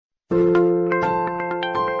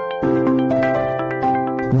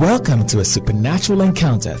Welcome to a supernatural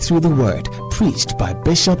encounter through the word preached by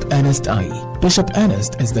Bishop Ernest Aye. Bishop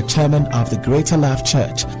Ernest is the chairman of the Greater Life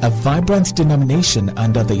Church, a vibrant denomination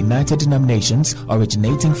under the United Denominations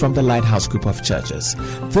originating from the Lighthouse Group of Churches.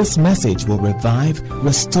 This message will revive,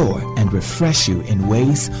 restore, and refresh you in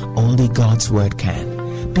ways only God's word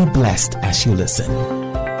can. Be blessed as you listen.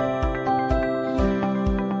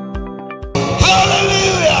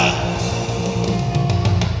 Hallelujah!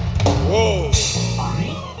 Whoa! Listen.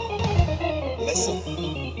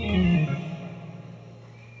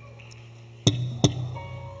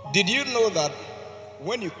 Did you know that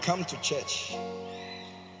when you come to church,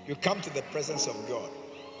 you come to the presence of God?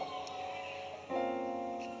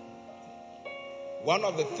 One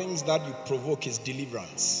of the things that you provoke is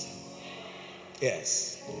deliverance.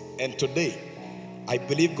 Yes. And today, I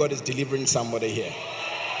believe God is delivering somebody here.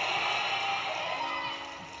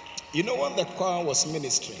 You know, when the choir was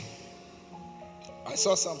ministering, I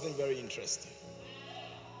saw something very interesting.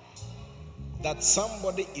 That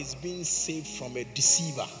somebody is being saved from a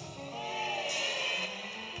deceiver.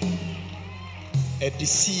 A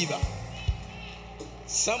deceiver.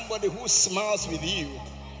 Somebody who smiles with you,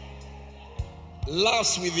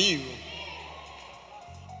 laughs with you,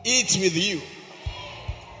 eats with you,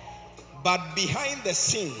 but behind the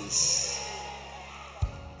scenes,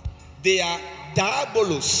 they are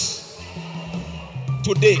diabolos.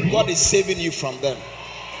 Today, God is saving you from them.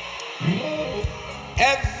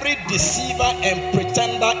 Every deceiver and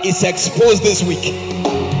pretender is exposed this week.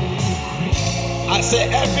 I say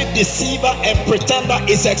every deceiver and pretender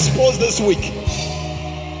is exposed this week.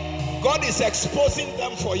 God is exposing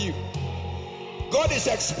them for you. God is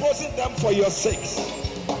exposing them for your sakes.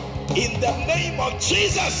 In the name of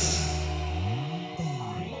Jesus.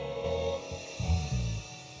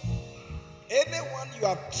 Anyone you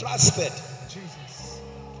have trusted, Jesus,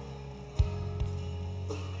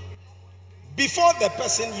 before the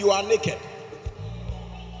person you are naked.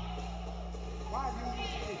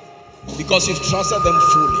 Because you've trusted them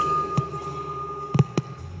fully.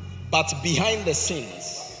 But behind the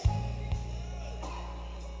scenes,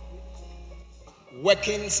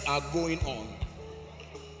 workings are going on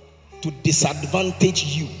to disadvantage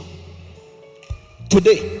you.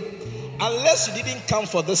 Today, unless you didn't come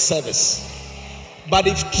for this service, but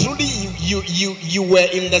if truly you were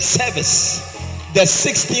in the service, the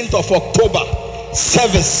 16th of October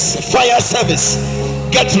service, fire service,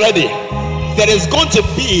 get ready. There is going to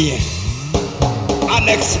be an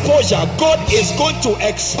exposure. God is going to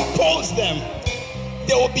expose them.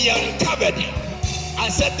 They will be uncovered. I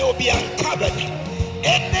said they will be uncovered.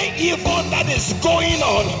 Any evil that is going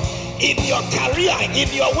on in your career, in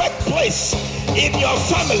your workplace, in your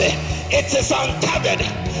family, it is uncovered.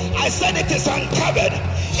 I said it is uncovered.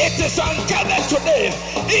 It is uncovered today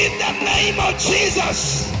in the name of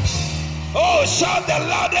Jesus. Oh, shout the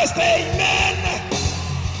loudest amen.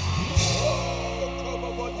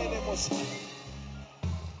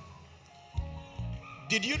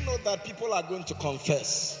 Did you know that people are going to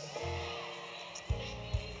confess?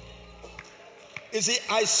 You see,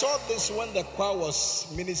 I saw this when the choir was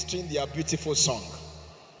ministering their beautiful song.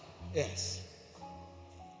 Yes.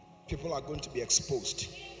 People are going to be exposed.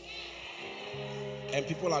 And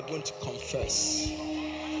people are going to confess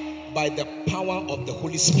by the power of the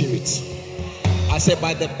Holy Spirit. I said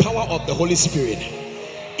by the power of the Holy Spirit.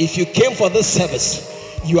 If you came for this service,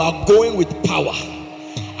 you are going with power.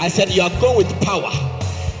 I said you are going with power.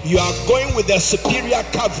 You are going with a superior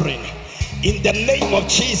covering. In the name of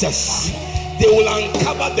Jesus, they will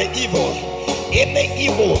uncover the evil. Any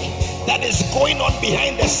evil that is going on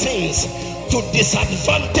behind the scenes to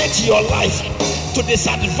disadvantage your life, to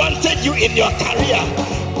disadvantage you in your career,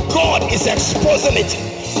 God is exposing it.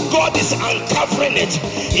 God is uncovering it.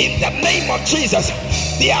 In the name of Jesus,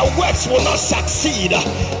 their works will not succeed.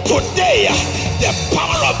 Today, the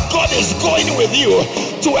power of God is going with you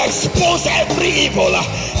to expose every evil,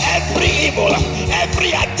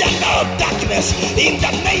 every agenda of darkness. In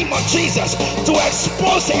the name of Jesus, to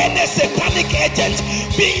expose any satanic agent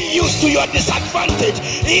being used to your disadvantage.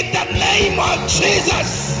 In the name of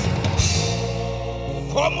Jesus.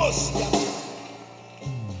 Almost.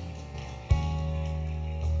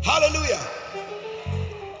 Hallelujah.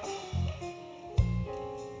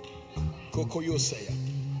 Kokoyosea.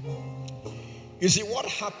 You see, what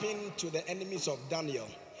happened to the enemies of Daniel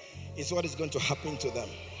is what is going to happen to them.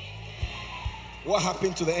 What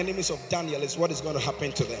happened to the enemies of Daniel is what is going to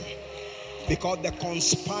happen to them. Because the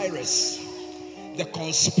conspirators,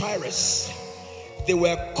 they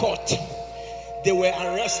were caught, they were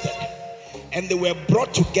arrested, and they were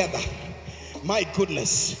brought together. My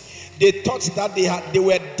goodness. They thought that they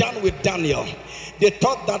were done with Daniel. They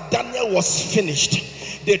thought that Daniel was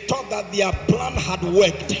finished. They thought that their plan had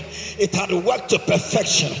worked. It had worked to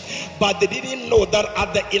perfection. But they didn't know that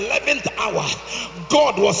at the 11th hour,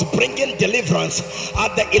 God was bringing deliverance.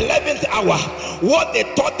 At the 11th hour, what they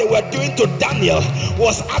thought they were doing to Daniel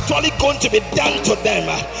was actually going to be done to them.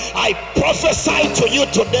 I prophesy to you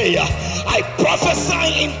today. I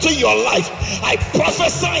prophesy into your life. I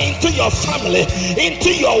prophesy into your family,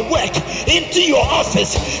 into your work, into your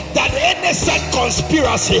office, that any such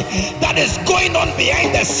conspiracy that is going on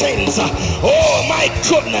behind the scenes, oh my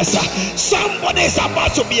goodness, somebody is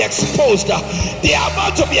about to be exposed. They are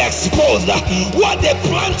about to be exposed. What they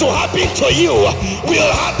plan to happen to you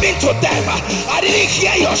will happen to them. I didn't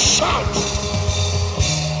hear your shout.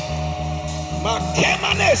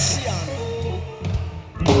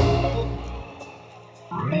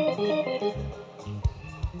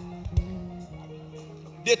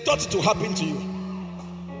 They thought it would happen to you,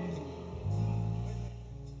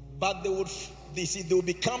 but they will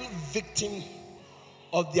become victim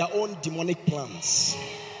of their own demonic plans.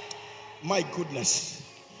 My goodness,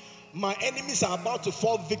 my enemies are about to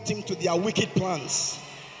fall victim to their wicked plans.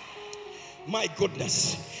 My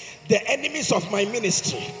goodness, the enemies of my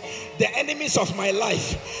ministry, the enemies of my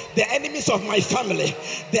life, the enemies of my family,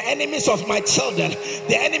 the enemies of my children,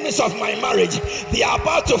 the enemies of my marriage, they are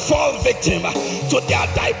about to fall victim to their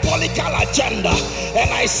diabolical agenda. And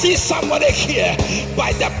I see somebody here,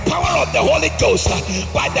 by the power of the Holy Ghost,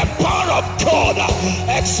 by the power of God,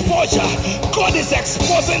 exposure. God is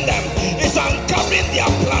exposing them, is uncovering their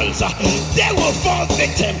plans. They will fall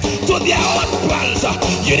victim to their own plans.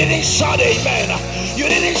 You didn't shout amen. You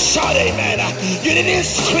didn't shout amen. You didn't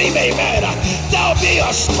scream amen. That'll be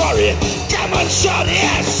your story. Come on, shout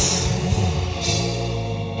yes.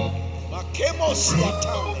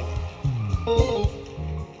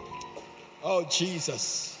 Oh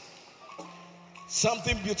Jesus,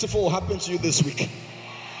 something beautiful will happen to you this week.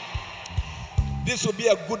 This will be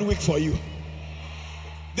a good week for you.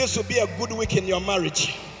 This will be a good week in your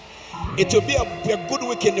marriage. It will be a good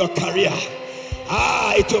week in your career.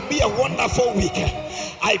 It will be a wonderful week.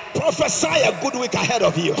 I prophesy a good week ahead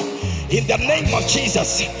of you. In the name of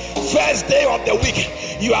Jesus. First day of the week,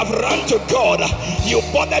 you have run to God. You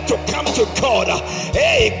bothered to come to God.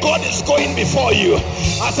 Hey, God is going before you.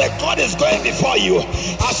 I said, God is going before you.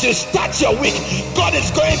 As you start your week, God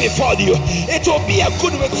is going before you. It will be a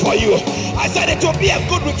good week for you. I said, it will be a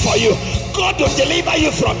good week for you. God will deliver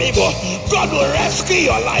you from evil. God will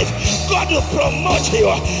rescue your life. God will promote you.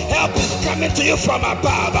 Help is coming to you from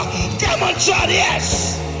above. Come on, child,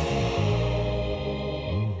 yes.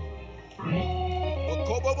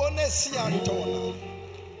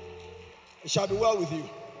 It shall be well with you.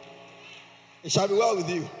 It shall be well with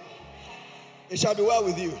you. It shall be well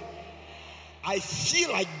with you. I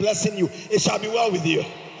feel like blessing you. It shall be well with you.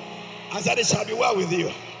 I said it shall be well with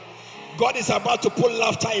you. God is about to put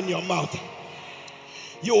laughter in your mouth.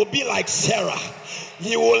 You will be like Sarah.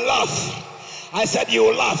 You will laugh. I said you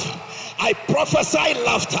will laugh. I prophesy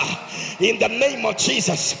laughter in the name of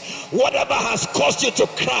Jesus. Whatever has caused you to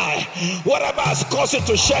cry, whatever has caused you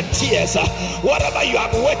to shed tears, whatever you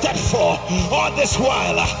have waited for all this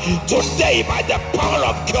while, today by the power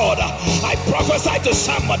of God, I prophesy to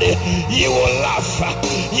somebody, you will laugh.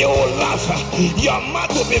 You will laugh. Your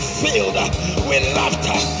mouth will be filled with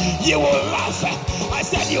laughter. You will laugh. I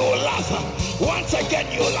said you will laugh. Once again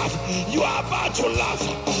you will laugh. You are about to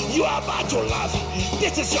laugh. You are about to laugh.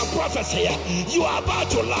 This is your prophecy. You are about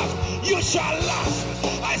to laugh. You shall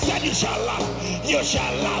laugh. I said you shall laugh. You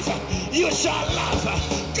shall laugh. You shall laugh.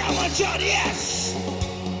 Come on, John, yes.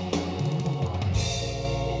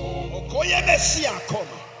 Okoye Mesia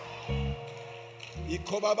koma.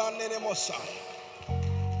 Ikobaba nene mosa.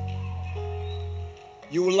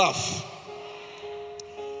 You will laugh.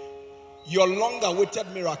 Your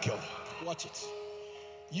long-awaited miracle. Watch it.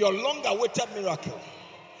 Your long-awaited miracle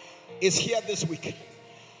is here this week.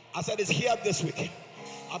 I said it's here this week.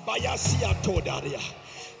 Abaya siya todaria.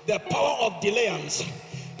 The power of delayance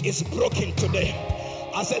is broken today.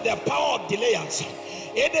 I said the power of delayance.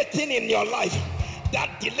 Anything in your life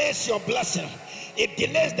that delays your blessing, it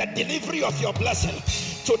delays the delivery of your blessing.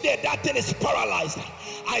 Today that thing is paralyzed.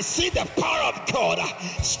 I see the power of God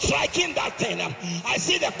striking that thing. I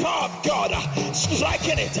see the power of God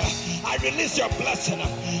striking it. I release your blessing.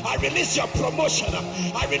 I release your promotion.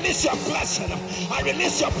 I release your blessing. I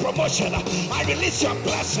release your promotion. I release your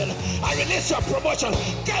blessing. I release your promotion.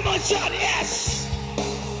 Come on, shout yes.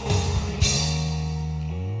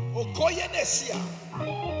 Okoye nesia.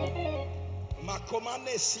 Makoma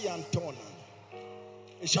nesia antona.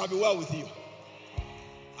 It shall be well with you.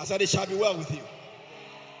 I said, it shall be well with you.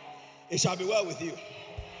 It shall be well with you.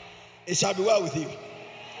 It shall be well with you.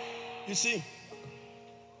 You see,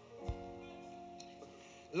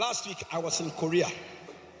 last week I was in Korea.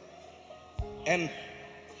 And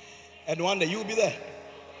one day you'll be there.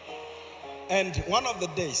 And one of the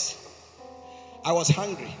days I was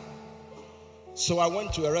hungry. So I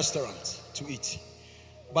went to a restaurant to eat.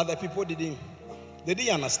 But the people didn't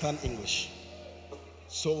understand English.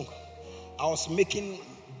 So I was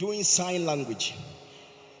doing sign language.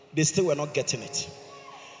 They still were not getting it.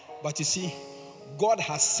 But you see, God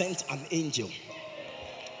has sent an angel.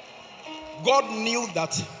 God knew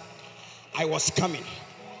that I was coming.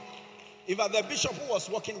 In fact, the bishop who was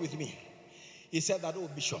working with me, he said that, oh,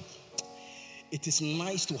 Bishop, it is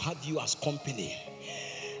nice to have you as company.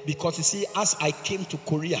 Because you see, as I came to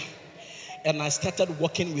Korea and I started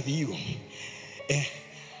working with you,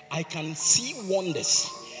 I can see wonders.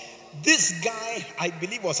 This guy, I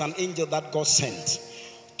believe, was an angel that God sent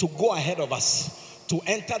to go ahead of us, to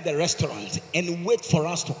enter the restaurant and wait for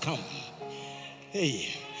us to come.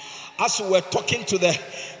 Hey, as we were talking to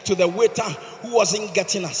the waiter who wasn't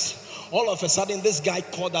getting us, all of a sudden this guy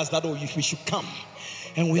called us that, oh, we should come.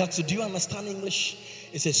 And we asked, do you understand English?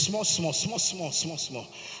 He said, small.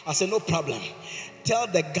 I said, no problem. Tell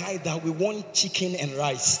the guy that we want chicken and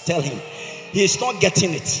rice. Tell him. He's not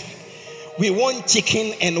getting it. We want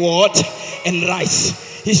chicken and what? And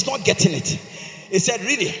rice. He's not getting it. He said,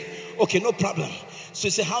 really? Okay, no problem. So he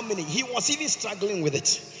said, how many? He was even struggling with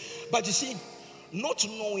it. But you see, not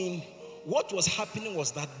knowing what was happening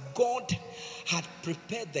was that God had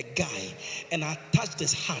prepared the guy and had touched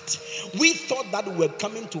his heart. We thought that we were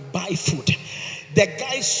coming to buy food. The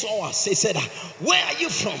guy saw us. He said, where are you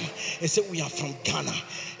from? He said, we are from Ghana.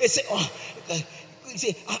 He said, he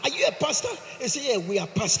said, are you a pastor? He said, yeah, we are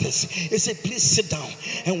pastors. He said, please sit down.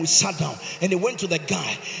 And we sat down. And he went to the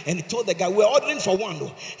guy and he told the guy, we're ordering for one.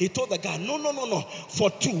 He told the guy, no. For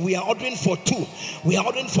two. We are ordering for two. We are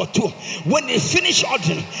ordering for two. When he finished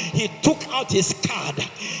ordering, he took out his card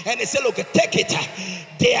and he said, look, take it.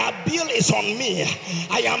 Their bill is on me.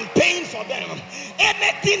 I am paying for them.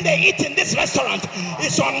 Anything they eat in this restaurant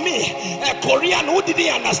is on me. A Korean who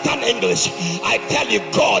didn't understand English. I tell you,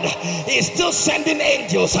 God is still sending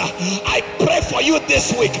angels. I pray for you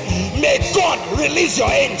this week. May God release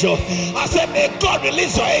your angel. I said, may God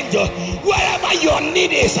release your angel. Wherever your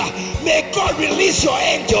need is, may God release your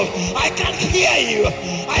angel. I can hear you.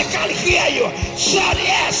 I can hear you. Shout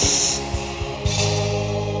yes.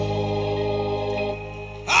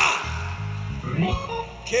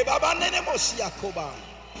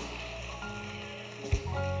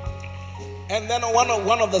 And then on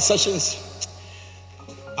one of the sessions,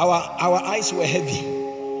 our eyes were heavy.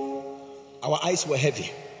 Our eyes were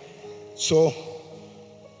heavy. So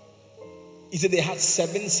he said they had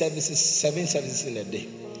seven services in a day.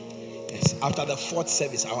 Yes. After the fourth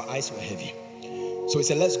service, our eyes were heavy. So he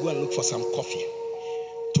said, let's go and look for some coffee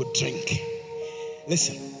to drink.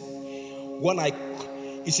 Listen, when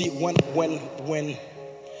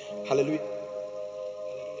hallelujah,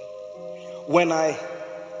 when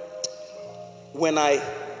I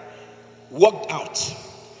walked out,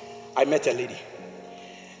 I met a lady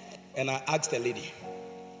and I asked the lady,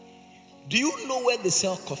 do you know where they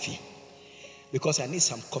sell coffee? Because I need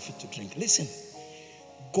some coffee to drink. Listen,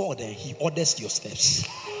 God, he orders your steps.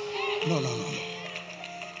 No.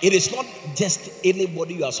 It is not just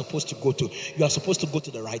anybody you are supposed to go to. You are supposed to go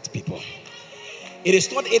to the right people. It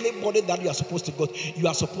is not anybody that you are supposed to go to. You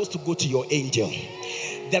are supposed to go to your angel.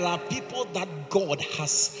 There are people that God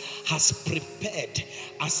has prepared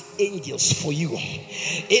as angels for you.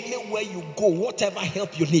 Anywhere you go, whatever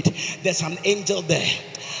help you need, there's an angel there.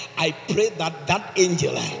 I pray that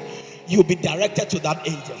angel, you'll be directed to that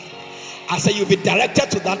angel. I say you'll be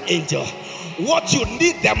directed to that angel. What you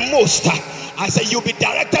need the most, I say you'll be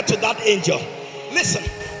directed to that angel. Listen,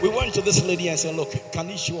 we went to this lady and said, look, can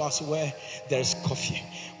you show us where there's coffee?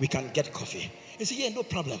 We can get coffee. He said, yeah, no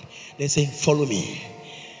problem. They say, follow me.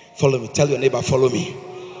 Follow me. Tell your neighbor, follow me.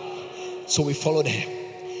 So we followed her.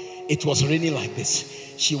 It was raining like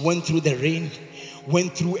this. She went through the rain,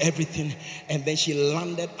 went through everything, and then she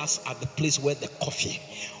landed us at the place where the coffee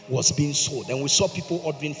was being sold. And we saw people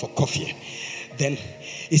ordering for coffee. Then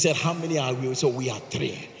he said, how many are we? So we are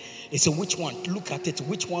 3. He said, which one? Look at it.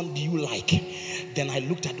 Which one do you like? Then I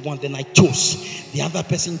looked at one. Then I chose. The other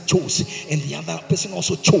person chose. And the other person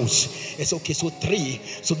also chose. He said, okay, so 3.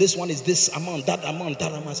 So this one is this amount, that amount,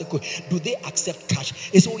 that amount. I said, okay. Do they accept cash?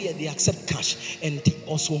 He said, oh yeah, they accept cash. And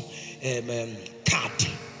also card.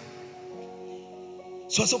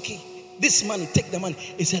 So I said, okay, this money, take the money.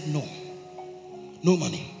 He said, no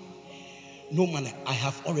money. No money. I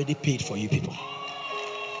have already paid for you people.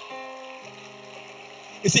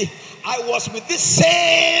 You see, I was with this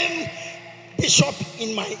same bishop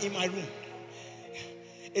in my room.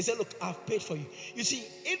 He said, look, I've paid for you. You see,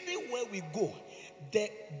 everywhere we go,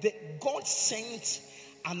 God sent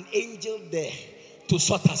an angel there to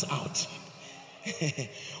sort us out.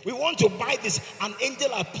 We want to buy this. An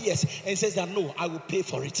angel appears and says that no, I will pay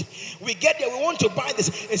for it. We get there, we want to buy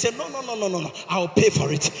this and say no, I will pay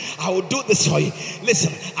for it. I will do this for you.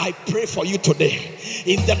 Listen, I pray for you today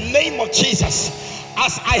in the name of Jesus.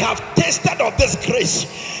 As I have tasted of this grace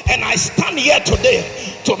and I stand here today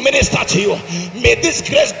to minister to you, may this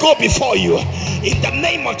grace go before you in the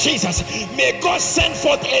name of Jesus. May God send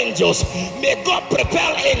forth angels. May God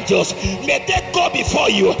prepare angels. May they go before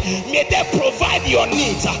you. May they provide your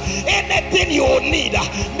needs. Anything you will need,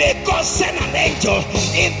 may God send an angel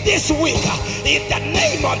in this week in the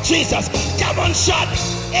name of Jesus. Come on, shout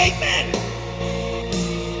amen.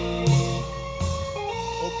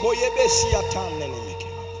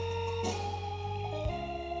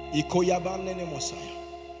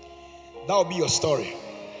 That will be your story.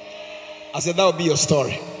 I said that will be your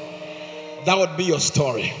story. That would be your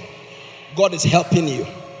story. God is helping you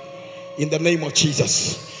in the name of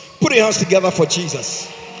Jesus. Put your hands together for Jesus.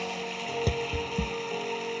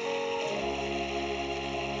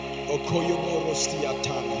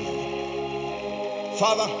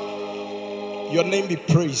 Father, your name be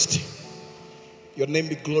praised. Your name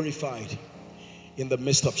be glorified in the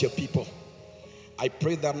midst of your people. I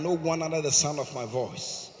pray that no one under the sound of my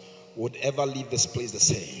voice would ever leave this place the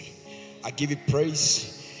same. I give you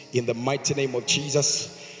praise in the mighty name of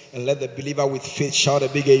Jesus. And let the believer with faith shout a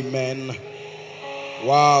big amen.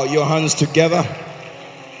 Wow, your hands together.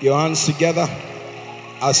 Your hands together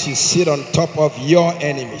as you sit on top of your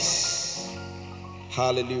enemies.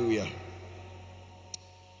 Hallelujah.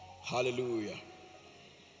 Hallelujah.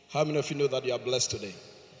 How many of you know that you are blessed today?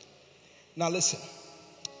 Now listen.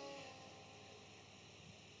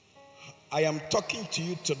 I am talking to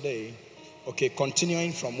you today, okay,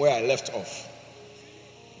 continuing from where I left off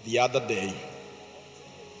the other day.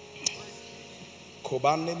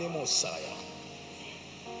 Kobanene Mosiah.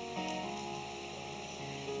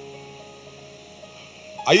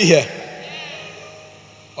 Are you here?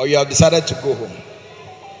 Or you have decided to go home?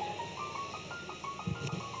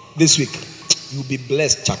 This week, you'll be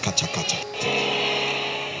blessed. Chaka, chaka, chaka.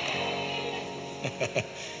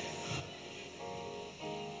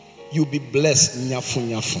 You'll be blessed. Nyafu,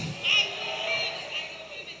 nyafu.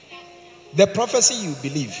 The prophecy you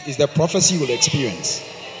believe is the prophecy you will experience.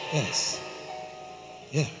 Yes.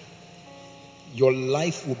 Yeah. Your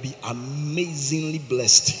life will be amazingly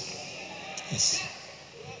blessed. Yes.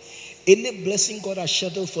 Any blessing God has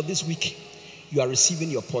scheduled for this week, you are receiving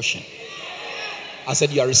your portion. I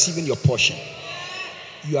said you are receiving your portion.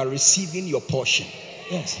 You are receiving your portion.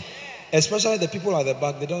 Yes. Especially the people at the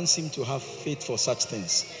back, they don't seem to have faith for such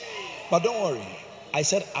things. But don't worry. I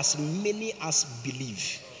said as many as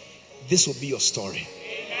believe, this will be your story.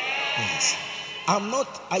 Yes. I'm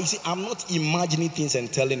not imagining things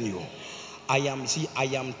and telling you. I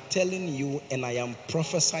am telling you and I am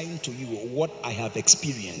prophesying to you what I have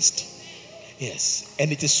experienced. Yes.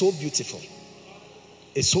 And it is so beautiful.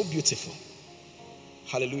 It's so beautiful.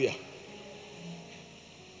 Hallelujah.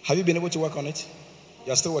 Have you been able to work on it?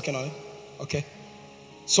 You're still working on it? Okay.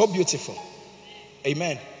 So beautiful.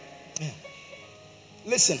 Amen. Yeah.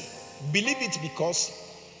 Listen, believe it because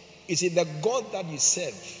you see the God that you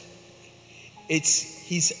serve,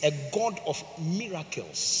 he's a God of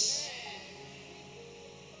miracles.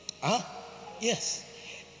 Yes.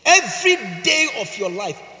 Every day of your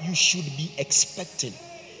life, you should be expecting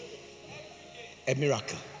a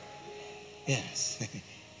miracle. Yes.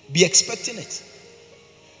 Be expecting it.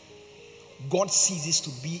 God ceases to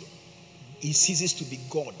be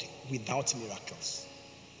God without miracles.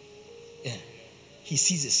 Yeah. He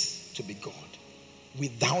ceases to be God.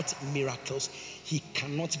 Without miracles, he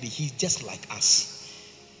cannot be. He's just like us.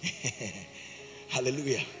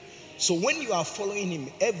 Hallelujah. So when you are following him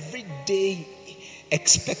every day,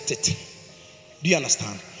 expect it. Do you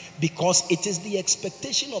understand? Because it is the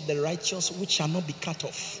expectation of the righteous which shall not be cut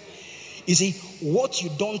off. You see, what you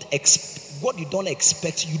don't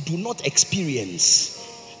expect, you do not experience.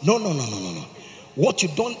 No. What you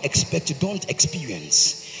don't expect, you don't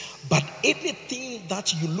experience. But anything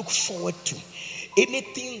that you look forward to,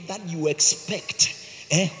 anything that you expect,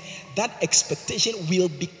 that expectation will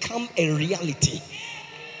become a reality.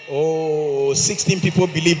 Oh, 16 people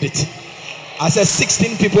believed it. I said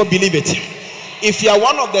 16 people believe it. If you are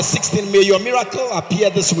one of the 16, may your miracle appear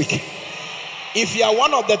this week. If you are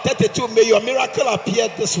one of the 32, may your miracle appear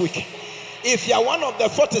this week. If you are one of the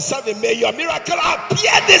 47, may your miracle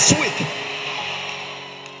appear this week.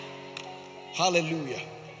 Hallelujah.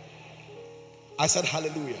 I said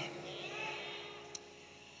hallelujah.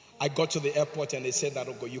 I got to the airport and they said that,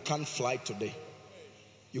 oh, you can't fly today.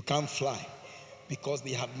 You can't fly because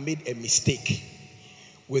they have made a mistake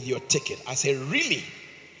with your ticket. I said, really?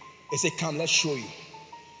 They said, come, let's show you.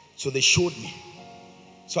 So they showed me.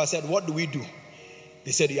 So I said, what do we do?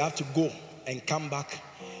 They said, you have to go and come back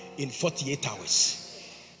in 48 hours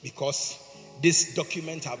because this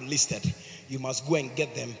document I've listed, you must go and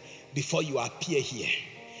get them before you appear here.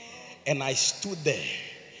 And I stood there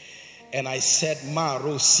and I said, Ma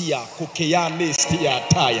Rosia Kokeyane Stia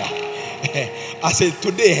Taya. I said,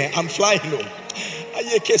 today I'm flying home.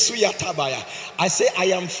 I say, I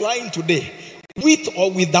am flying today with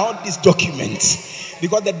or without these documents,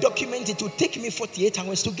 because the document, it will take me 48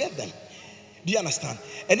 hours to get them. Do you understand?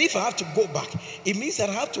 And if I have to go back, it means that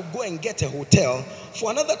I have to go and get a hotel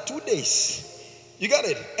for another 2 days. You got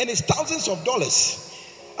it? And it's thousands of dollars.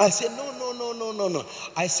 I said, no.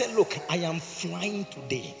 I said, look, I am flying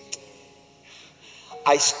today.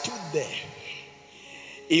 I stood there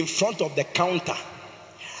in front of the counter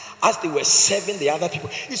as they were serving the other people.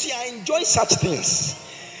 You see, I enjoy such things.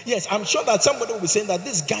 Yes, I'm sure that somebody will be saying that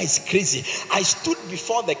this guy is crazy. I stood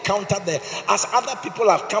before the counter there as other people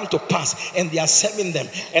have come to pass and they are serving them,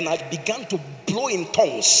 and I began to blow in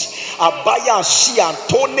tongues. Abaya Shia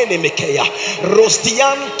Tone Nemekeya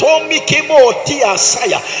Rostian Tomi Kemo Tia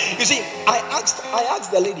Saya. You see, I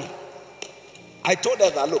asked the lady. I told her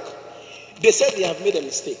that, look, they said they have made a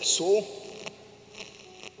mistake, so,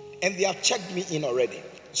 and they have checked me in already.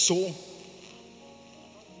 So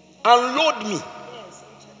unload me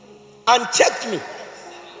and check me.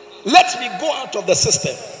 Let me go out of the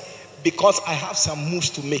system because I have some moves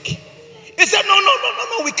to make. He said,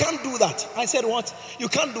 no, we can't do that. I said, what? You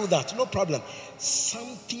can't do that. No problem.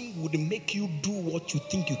 Something would make you do what you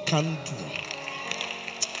think you can't do.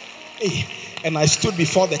 Hey, and I stood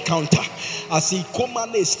before the counter. I said,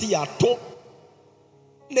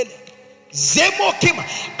 Zemo came.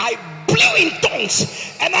 I blew in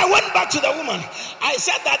tongues and I went back to the woman. I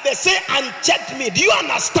said that they say uncheck me. Do you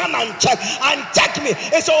understand? Uncheck me.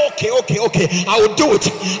 It's okay. I will do it.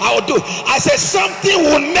 I said something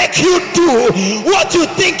will make you do what you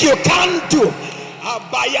think you can't do.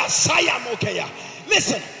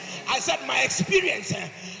 Listen, I said my experience,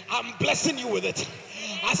 I'm blessing you with it.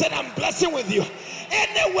 I said I'm blessing with you.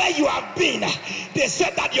 Anywhere you have been, they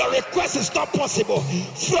said that your request is not possible.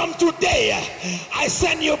 From today, I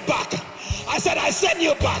send you back. I said I send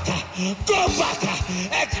you back. Go back.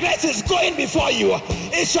 A grace is going before you.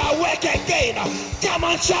 It shall work again. Come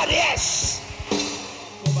on, shout yes.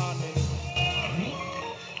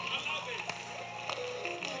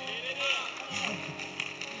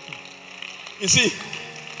 You see,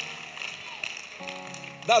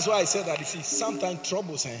 that's why I said that. You see, sometimes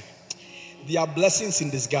troubles, there are blessings in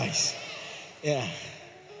disguise. Yeah,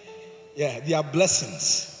 there are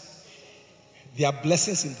blessings. There are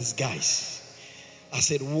blessings in disguise. I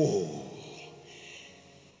said, whoa.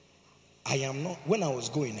 I am not, when I was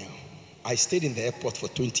going now, I stayed in the airport for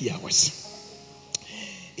 20 hours.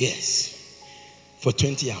 Yes, for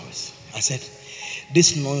 20 hours. I said,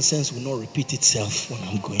 this nonsense will not repeat itself when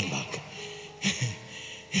I'm going back.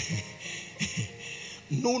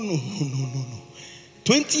 No.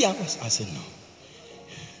 20 hours. I said, no.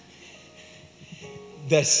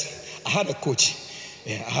 I had a coach.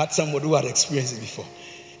 Yeah, I had somebody who had experienced it before.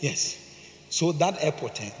 Yes. So that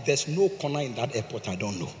airport, there's no corner in that airport I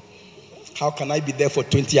don't know. How can I be there for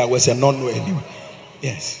 20 hours and not know anyone?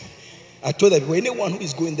 Yes. I told them, anyone who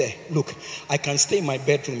is going there, look, I can stay in my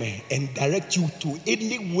bedroom and direct you to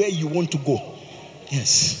anywhere you want to go.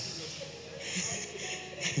 Yes.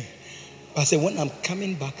 I said, when I'm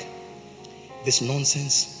coming back, this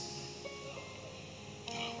nonsense.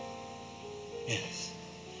 Yes.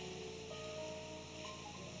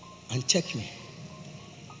 Uncheck me.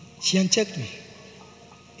 She unchecked me.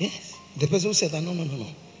 Yes. The person who said that, no.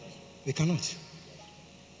 We cannot.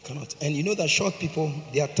 And you know that short people,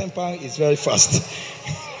 their temper is very fast.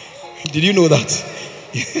 Did you know that?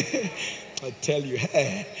 I tell you,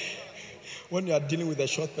 when you are dealing with a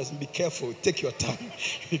short person, be careful. Take your time,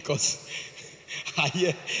 because I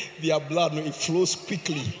hear their blood, it flows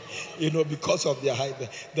quickly, because of their height.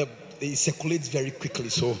 It circulates very quickly,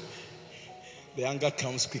 so the anger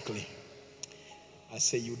comes quickly. I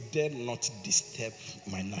say, you dare not disturb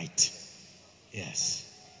my night. Yes.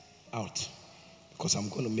 Out. Because I'm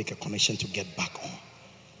going to make a connection to get back on.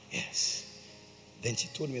 Yes. Then she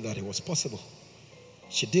told me that it was possible.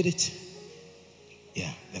 She did it.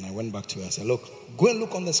 Yeah. Then I went back to her. I said, look, go and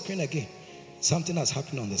look on the screen again. Something has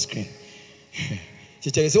happened on the screen. She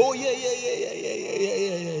says, oh, yeah.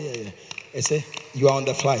 I say, you are on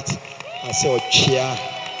the flight. I say, oh,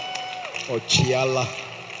 chiala.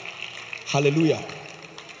 Hallelujah.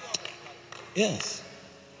 Yes.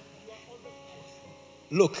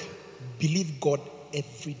 Look, believe God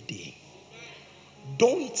every day.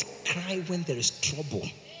 Don't cry when there is trouble.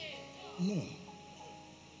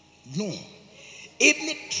 No.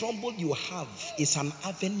 Any trouble you have is an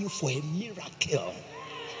avenue for a miracle.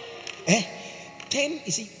 Turn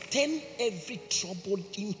every trouble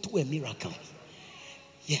into a miracle.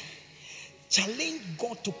 Yeah. Challenge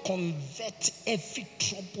God to convert every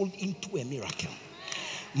trouble into a miracle.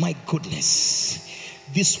 My goodness.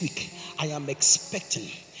 This week, I am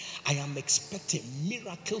expecting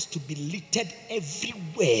miracles to be littered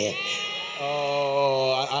everywhere.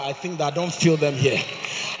 Oh, I think that I don't feel them here.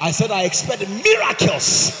 I said I expect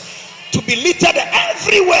miracles to be littered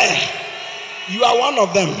everywhere. You are one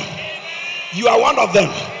of them. You are one of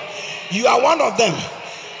them. You are one of them.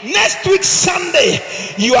 Next week Sunday,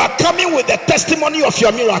 you are coming with the testimony of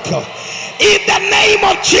your miracle. In the name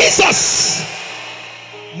of Jesus.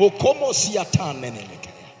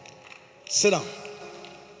 Sit down.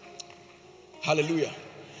 Hallelujah.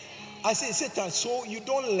 I say, Satan, so you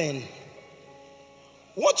don't learn.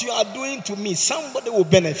 What you are doing to me, somebody will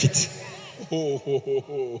benefit.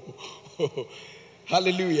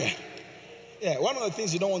 Hallelujah. Yeah, one of the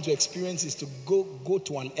things you don't want to experience is to go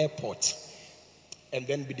to an airport and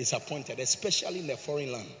then be disappointed, especially in a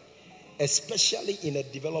foreign land, especially in a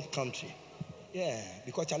developed country. Yeah,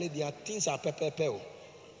 because Charlie, there are things are pepe.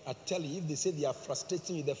 I tell you, if they say they are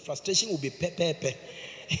frustrating you, the frustration will be pepe.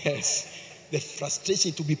 Yes, the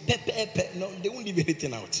frustration to be pepe. No, they won't leave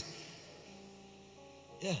anything out.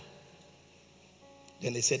 Yeah.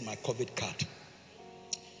 Then they said my COVID card.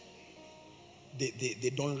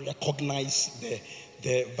 They don't recognize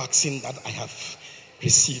the vaccine that I have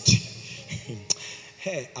received.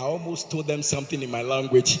 Hey, I almost told them something in my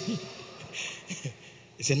language.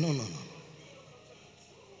 They said, no.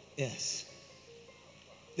 Yes.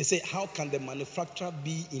 They say, how can the manufacturer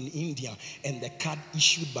be in India and the card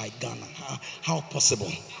issued by Ghana? How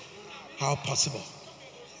possible? How possible?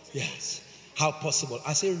 Yes. How possible?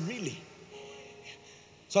 I say, really?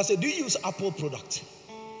 So I said, do you use Apple product?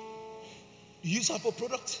 You use Apple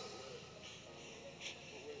product?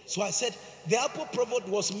 So I said, the Apple product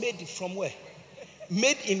was made from where?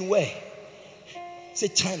 Made in where? Say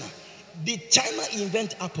China. Did China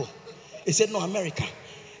invent Apple? He said, no, America.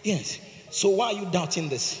 Yes. So why are you doubting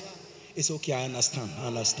this? It's okay, I understand.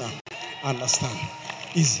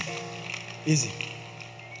 Easy.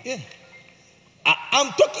 Yeah.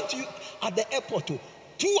 I'm talking to you at the airport.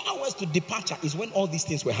 2 hours to departure is when all these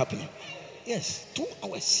things were happening. Yes, 2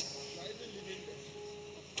 hours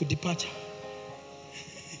to departure.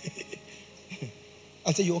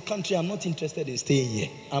 I said, your country, I'm not interested in staying here.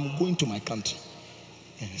 I'm going to my country.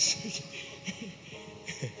 Yes.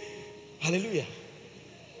 Hallelujah.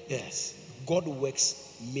 Yes. God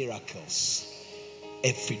works miracles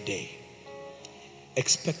every day.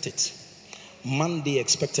 Expect it. Monday,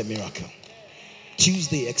 expect a miracle.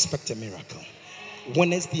 Tuesday, expect a miracle.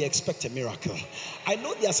 Wednesday, expect a miracle. I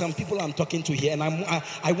know there are some people I'm talking to here, and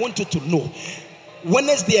I want you to know.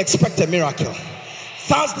 Wednesday, expect a miracle.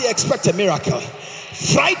 Thursday, expect a miracle.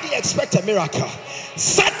 Friday, expect a miracle.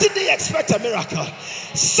 Saturday, expect a miracle.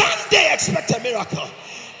 Sunday, expect a miracle.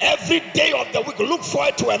 Every day of the week, look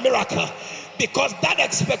forward to a miracle, because that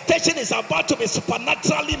expectation is about to be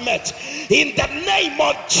supernaturally met in the name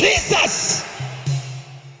of Jesus.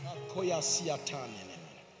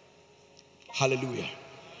 Hallelujah.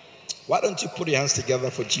 Why don't you put your hands together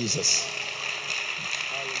for Jesus?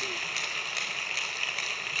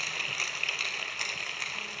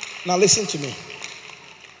 Now listen to me.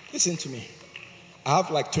 I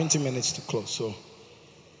have like 20 minutes to close, so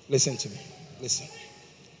listen to me.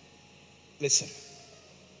 Listen.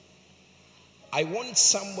 I want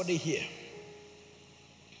somebody here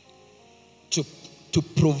to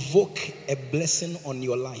provoke a blessing on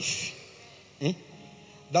your life.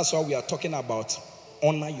 That's why we are talking about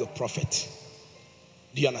honor your prophet.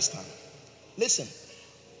 Do you understand? Listen,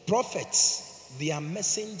 prophets, they are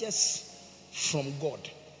messengers from God.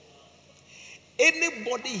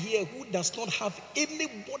 Anybody here who does not have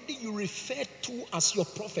anybody you refer to as your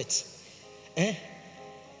prophet,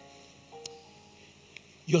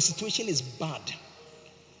 your situation is bad.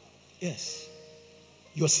 Yes.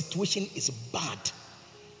 Your situation is bad.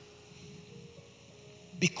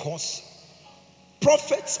 Because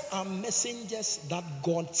prophets are messengers that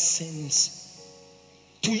God sends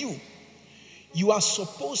to you. You are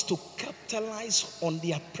supposed to capitalize on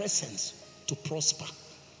their presence to prosper.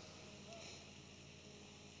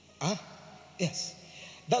 Yes.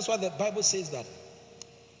 That's why the Bible says that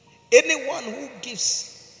anyone who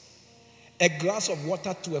gives a glass of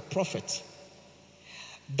water to a prophet,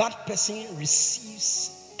 that person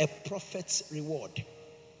receives a prophet's reward.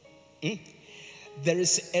 There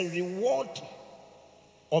is a reward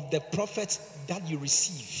of the prophets that you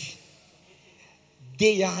receive.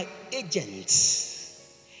 They are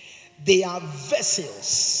agents. They are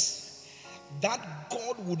vessels that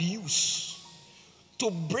God would use to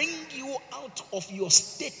bring you out of your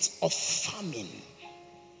state of famine.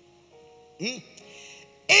 Any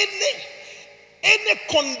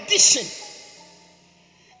condition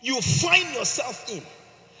you find yourself in,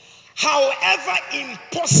 however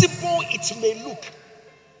impossible it may look,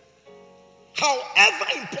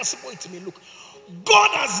 God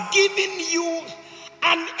has given you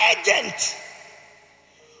an agent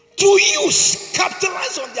to use,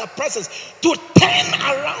 capitalize on their presence, to turn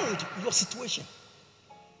around your situation.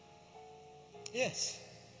 Yes.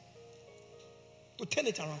 To turn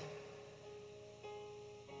it around.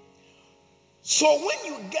 So when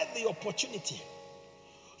you get the opportunity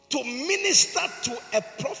to minister to a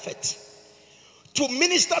prophet, to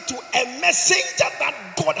minister to a messenger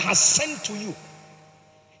that God has sent to you,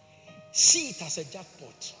 see it as a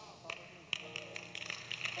jackpot.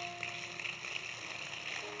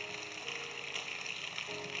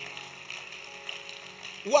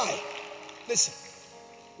 Why? Listen.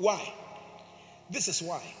 Why? This is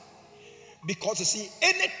why. Because you see,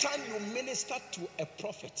 anytime you minister to a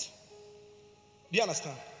prophet, do you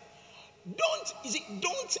understand?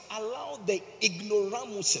 Don't allow the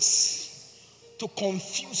ignoramuses to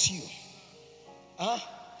confuse you.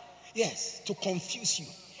 Yes, to confuse you.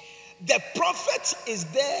 The prophet is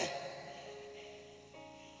there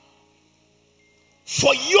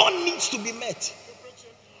for your needs to be met,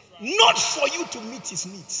 not for you to meet his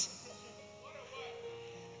needs.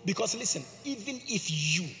 Because listen, even if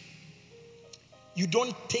you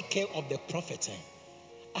don't take care of the prophet,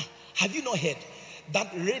 have you not heard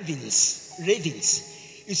that ravens,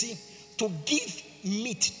 you see, to give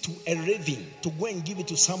meat to a raven, to go and give it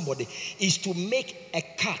to somebody, is to make a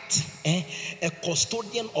cat a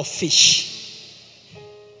custodian of fish.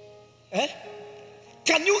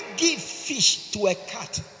 Can you give fish to a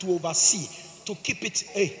cat to oversee, to keep it?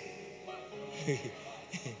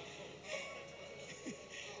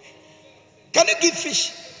 Can you give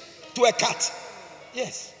fish to a cat?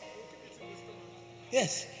 Yes.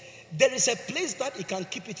 Yes. There is a place that it can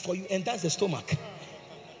keep it for you, and that's the stomach.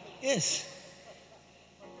 Yes.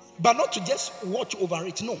 But not to just watch over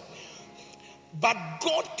it, no. But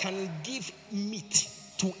God can give meat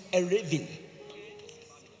to a raven.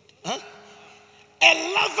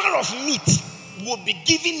 A lover of meat will be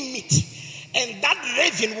given meat, and that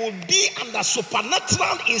raven will be under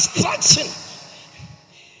supernatural instruction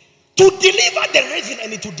to deliver the raven,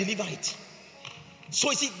 and it will deliver it. So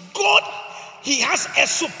you see, God, he has a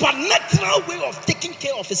supernatural way of taking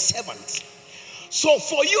care of his servants. So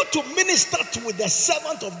for you to minister to the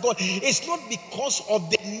servant of God, it's not because of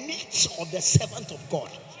the needs of the servant of God.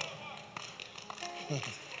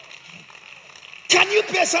 Can you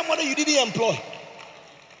pay somebody you didn't employ?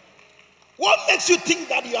 What makes you think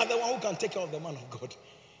that you are the one who can take care of the man of God?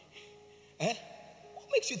 What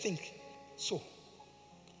makes you think so?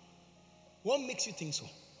 What makes you think so?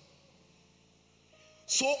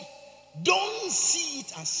 So don't see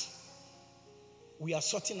it as we are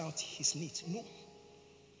sorting out his needs. No.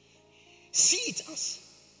 See it as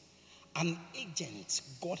an agent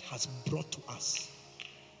God has brought to us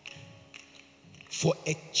for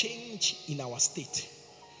a change in our state.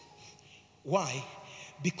 Why?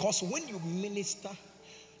 Because when you minister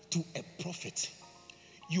to a prophet,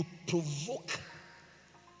 you provoke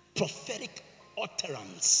prophetic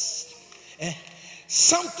utterance.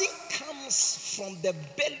 Something comes from the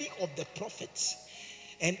belly of the prophet,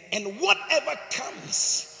 and whatever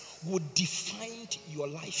comes will define your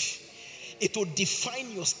life. It will define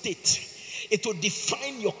your state. It will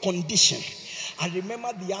define your condition. I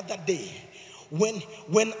remember the other day when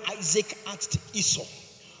Isaac asked Esau,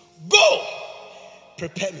 go,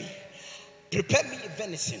 prepare me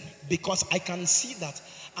venison, because I can see that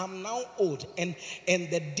I'm now old, and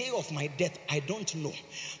the day of my death I don't know.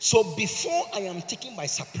 So before I am taken by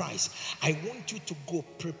surprise, I want you to go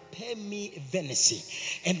prepare me venison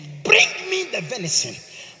and bring me the venison.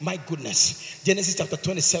 My goodness. Genesis chapter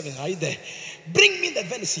 27. Are you there? Bring me the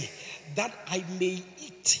venison. that I may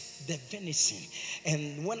eat the venison,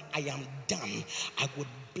 and when I am done, I would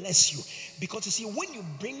bless you. Because you see, when you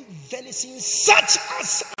bring venison such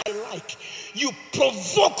as I like, you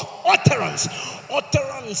provoke utterance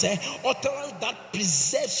that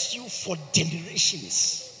preserves you for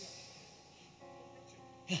generations.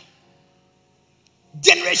 Yeah.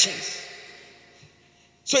 Generations.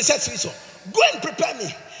 So he said to Esau, go and prepare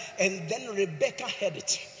me. And then Rebekah heard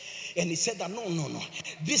it. And he said that no,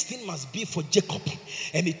 this thing must be for Jacob.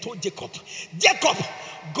 And he told Jacob,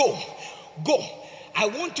 go. I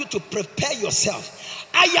want you to prepare yourself.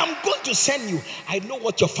 I am going to send you. I know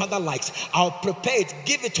what your father likes. I'll prepare it,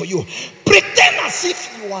 give it to you. Pretend as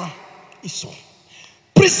if you are Esau.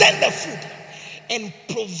 Present the food and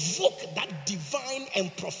provoke that divine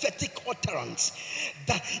and prophetic utterance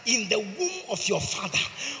that in the womb of your father.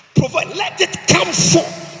 Let it come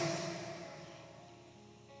forth.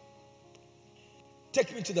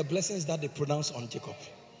 Take me to the blessings that they pronounce on Jacob.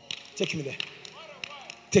 Take me there.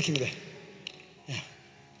 Yeah.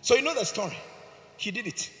 So you know the story. He did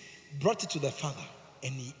it. Brought it to the father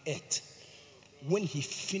and he ate. When he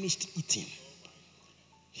finished eating,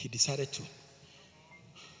 he decided to.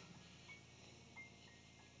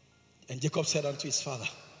 And Jacob said unto his father,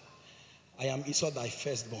 I am Esau thy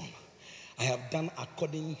firstborn. I have done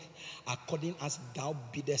according as thou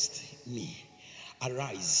biddest me.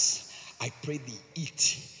 Arise. I pray thee,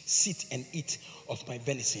 sit and eat of my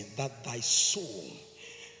venison, that thy soul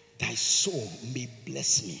may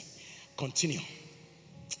bless me. Continue.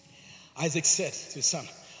 Isaac said to his son,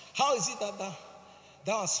 how is it that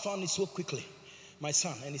thou hast found it so quickly, my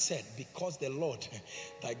son? And he said, because the Lord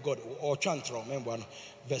thy God, or remember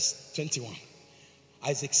verse 21.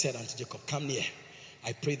 Isaac said unto Jacob, come near,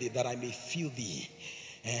 I pray thee, that I may feel thee,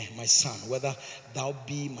 my son, whether thou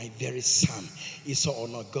be my very son, Esau or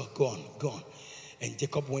not. Go on. And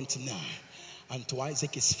Jacob went now unto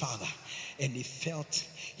Isaac his father, and he felt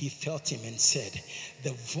him and said,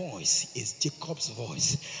 the voice is Jacob's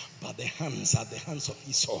voice, but the hands are the hands of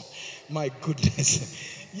Esau. My goodness.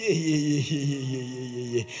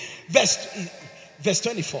 Yeah. Verse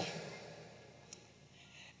 24.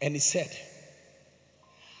 And he said,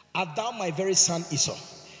 art thou my very son Esau?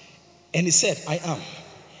 And he said, I am.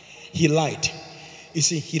 He lied. You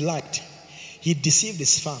see, he lied. He deceived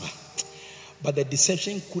his father. But the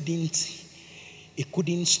deception couldn't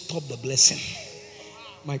stop the blessing.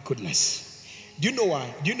 My goodness. Do you know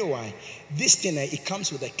why? This thing, it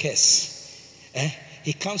comes with a curse.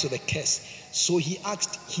 It comes with a curse. So he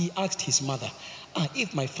asked his mother,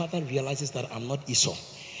 if my father realizes that I'm not Esau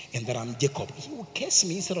and that I'm Jacob, he will curse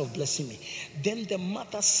me instead of blessing me. Then the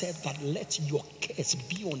mother said that let your curse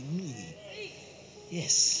be on me.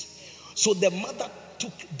 Yes. So the mother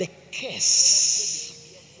took the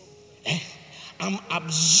curse. I'm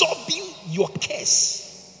absorbing your curse.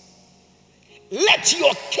 Let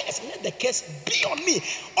the curse be on me.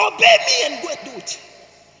 Obey me and go and do it.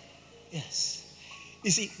 Yes.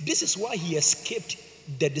 You see, this is why he escaped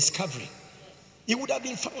the discovery. He would have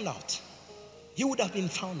been found out.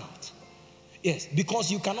 Yes,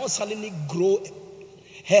 because you cannot suddenly grow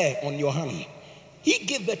hair on your hand. He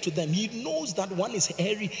gave birth to them. He knows that one is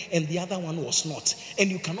hairy and the other one was not.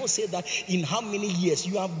 And you cannot say that in how many years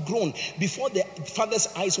you have grown. Before the father's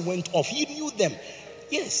eyes went off, he knew them.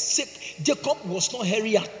 Yes, Jacob was not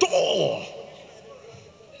hairy at all.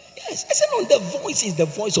 Yes, I said, no, the voice is the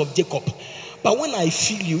voice of Jacob. But when I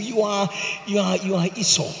feel you are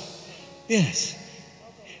Esau. Yes.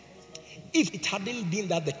 If it hadn't been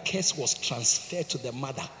that the curse was transferred to the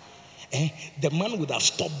mother, the man would have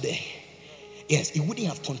stopped there. Yes, he wouldn't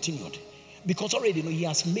have continued. Because already he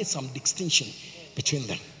has made some distinction between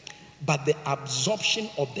them. But the absorption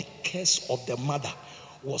of the curse of the mother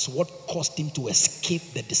was what caused him to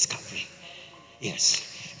escape the discovery.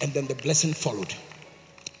 Yes. And then the blessing followed.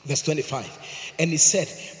 Verse 25. And he said,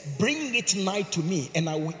 bring it nigh to me, and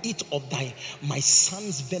I will eat of my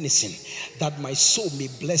son's venison, that my soul may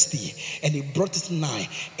bless thee. And he brought it nigh,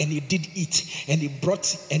 and he did eat, and he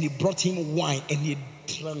brought him wine, and he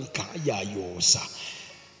drank.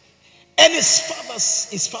 And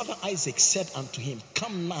his father Isaac said unto him,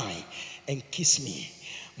 come nigh and kiss me,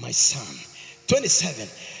 my son. 27.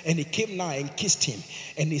 And he came nigh and kissed him,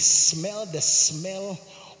 and he smelled the smell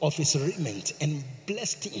of his raiment and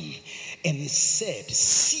blessed him and said,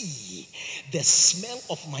 see, the smell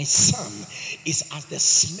of my son is as the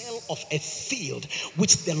smell of a field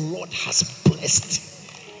which the Lord has blessed.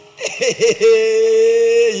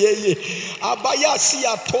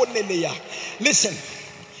 Listen,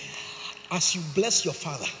 as you bless your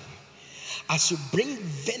father, as you bring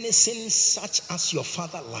venison such as your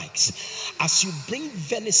father likes, as you bring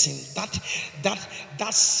venison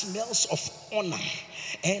that smells of honor,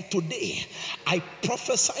 and today I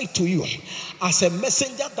prophesy to you as a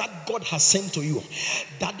messenger that God has sent to you,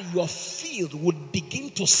 that your field would begin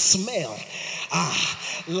to smell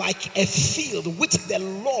like a field which the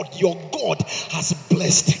Lord your God has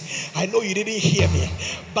blessed. I know you didn't hear me,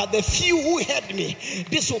 but the few who heard me,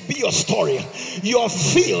 this will be your story. Your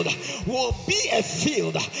field will be a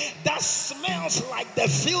field that smells like the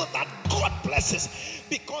field that God blesses,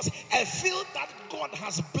 because a field that God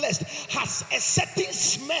has blessed has a certain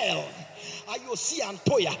smell.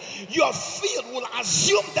 Your field will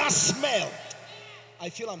assume that smell. I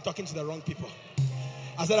feel I'm talking to the wrong people.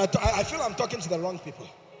 I said, I feel I'm talking to the wrong people.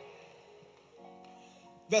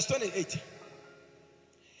 Verse 28.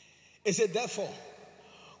 It said, therefore,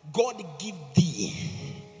 God give thee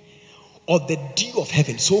of the dew of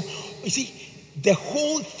heaven. So, you see, the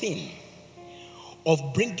whole thing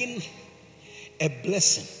of bringing a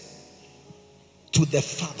blessing to the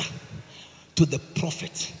father, to the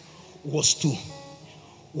prophet, was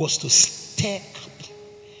to stir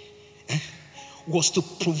up, was to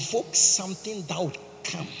provoke something that would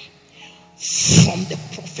come from the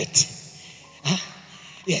prophet.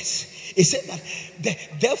 Yes, it said that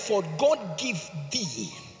therefore God give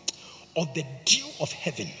thee of the dew of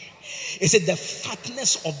heaven. It said the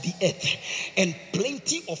fatness of the earth and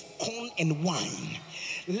plenty of corn and wine.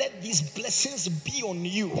 Let these blessings be on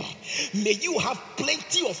you. May you have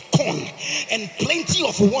plenty of corn and plenty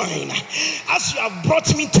of wine. As you have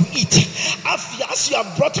brought me to eat, as you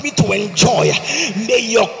have brought me to enjoy, may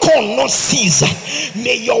your corn not cease.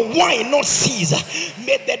 May your wine not cease.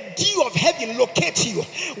 May the dew of heaven locate you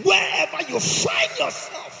wherever you find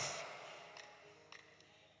yourself.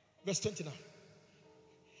 Verse 29.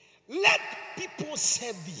 Let people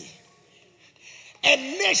serve thee, and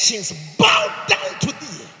nations bow down to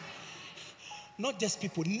thee. Not just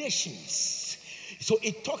people, nations. So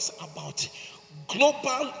it talks about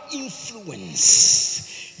global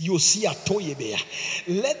influence. You see a Toyebe.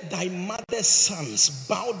 Let thy mother's sons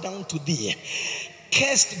bow down to thee.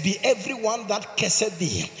 Cursed be everyone that curseth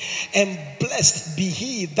thee, and blessed be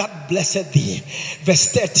he that blesseth thee.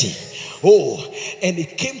 Verse 30. Oh, and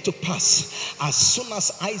it came to pass, as soon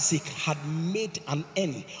as Isaac had made an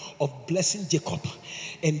end of blessing Jacob,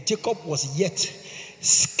 and Jacob was yet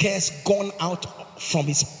scarce gone out from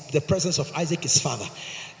the presence of Isaac his father,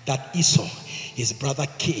 that Esau his brother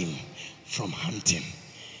came from hunting.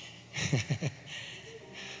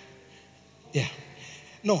 Yeah.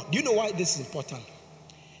 No, do you know why this is important?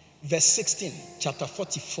 Verse 16, chapter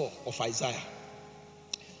 44 of Isaiah.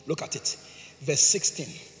 Look at it. Verse 16,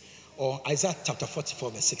 or Isaiah chapter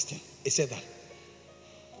 44, verse 16. It said that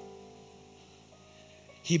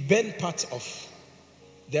he burned part of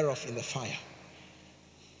thereof in the fire.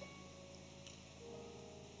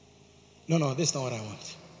 No, this is not what I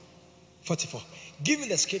want. 44. Give me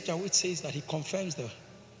the scripture which says that he confirms the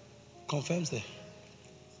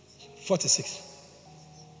 46.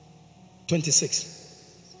 26.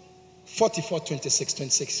 44, 26,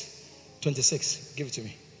 26. 26. Give it to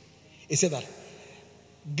me. It said that.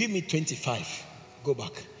 Give me 25. Go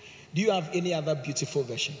back. Do you have any other beautiful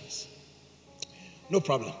versions? No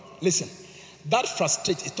problem. Listen. That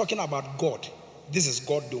frustrates, is talking about God. This is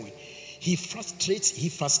God doing. He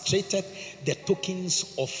frustrated the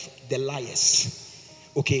tokens of the liars.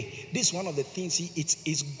 Okay, this is one of the things.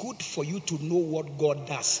 It's good for you to know what God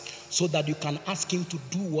does, so that you can ask him to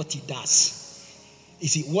do what he does. You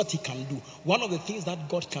see what he can do. One of the things that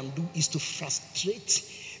God can do is to frustrate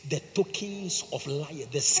the tokens of liars,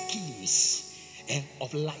 the schemes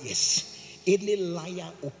of liars. Any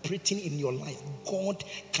liar operating in your life, God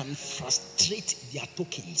can frustrate their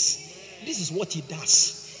tokens. This is what he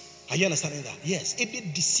does. Are you understanding that? Yes. Any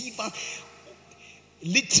deceiver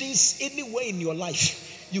littering anywhere in your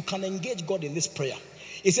life, you can engage God in this prayer.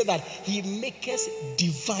 He said that he maketh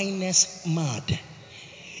diviners mad.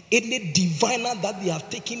 Any diviner that they have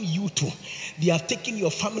taken you to, they have taken your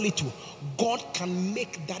family to, God can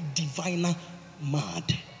make that diviner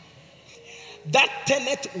mad. That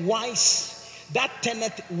turneth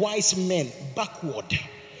wise men backward,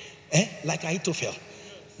 like Ahithophel.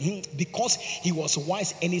 Because he was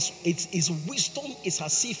wise, and his wisdom is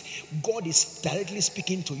as if God is directly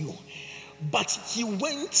speaking to you. But he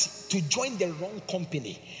went to join the wrong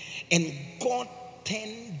company, and God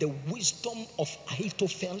turned the wisdom of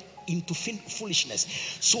Ahithophel into foolishness.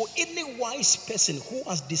 So any wise person who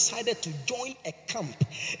has decided to join a camp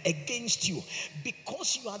against you,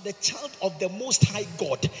 because you are the child of the Most High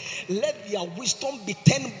God, let their wisdom be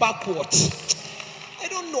turned backwards. I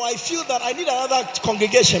don't know. I feel that I need another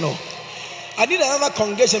congregation. I need another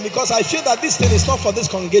congregation because I feel that this thing is not for this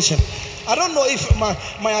congregation. I don't know if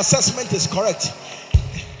my assessment is correct.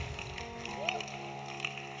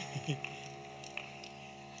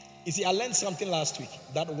 You see, I learned something last week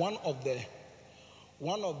that one of the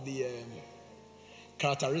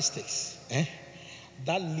characteristics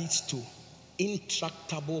that leads to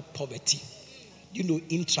intractable poverty. You know,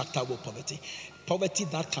 intractable poverty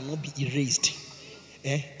that cannot be erased.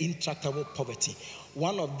 Intractable poverty.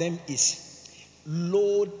 One of them is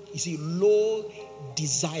low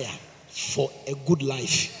desire for a good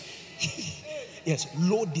life. Yes,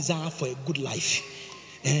 low desire for a good life.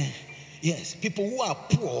 Yes, people who are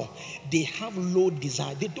poor, they have low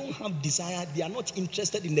desire. They don't have desire. They are not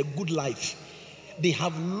interested in a good life. They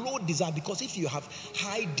have low desire because if you have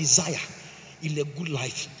high desire in a good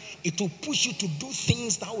life, it will push you to do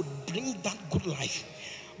things that would bring that good life.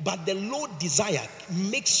 But the low desire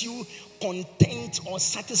makes you content or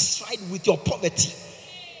satisfied with your poverty.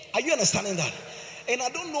 Are you understanding that? And I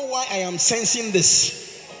don't know why I am sensing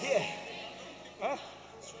this. Yeah. Huh?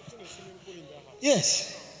 Yes.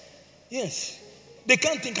 Yes. They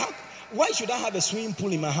can't think, why should I have a swimming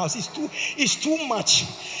pool in my house? It's too much.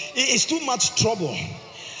 It's too much trouble.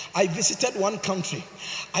 I visited one country.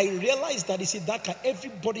 I realized that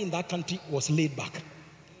everybody in that country was laid back.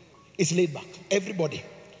 It's laid back. Everybody.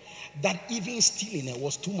 That even stealing it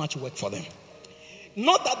was too much work for them.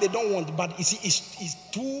 Not that they don't want, but you see, it's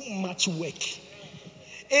too much work.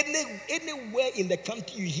 Anywhere in the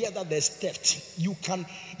country you hear that there's theft, you can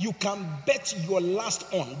bet your last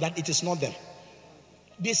on that it is not them.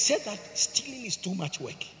 They said that stealing is too much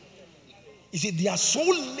work. You see, they are so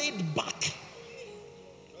laid back.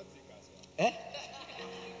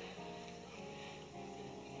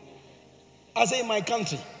 I say in my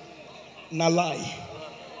country, na lie.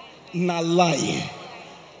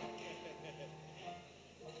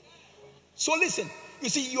 So listen, you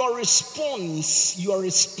see, your response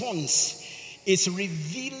is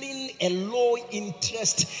revealing a low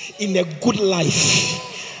interest in a good life.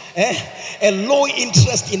 A low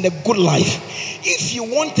interest in a good life. If you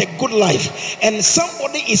want a good life and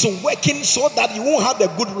somebody is working so that you won't have a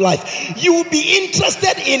good life, you will be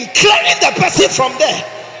interested in clearing the person from there.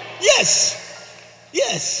 Yes.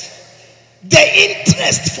 The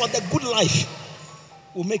interest for the good life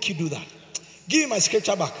will make you do that. Give me my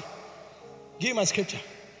scripture back. Give me my scripture.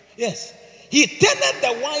 Yes. He turneth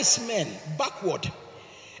the wise men backward,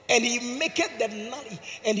 and he maketh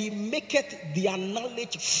their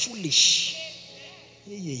knowledge foolish.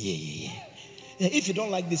 Yeah. If you don't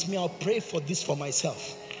like this, I'll pray for this for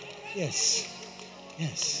myself. Yes.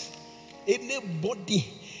 Anybody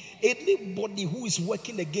who is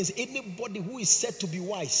working against, anybody who is said to be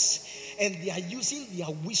wise, and they are using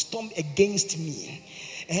their wisdom against me,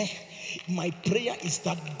 my prayer is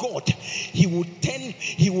that God, He will turn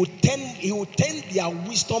their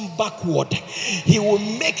wisdom backward. He will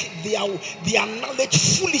make their knowledge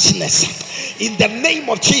foolishness in the name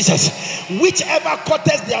of Jesus. Whichever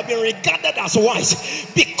quarters they have been regarded as wise,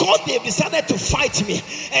 because they have decided to fight me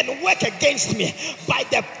and work against me, by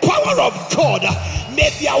the power of God,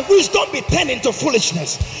 may their wisdom be turned into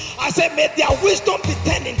foolishness. I said, may their wisdom be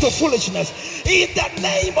turned into foolishness in the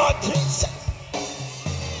name of Jesus.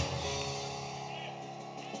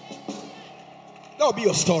 That will be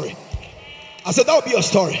your story. I said, that will be your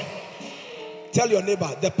story. Tell your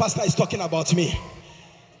neighbor, the pastor is talking about me.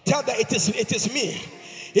 Tell that it is me.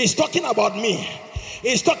 He's talking about me.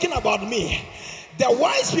 He's talking about me. The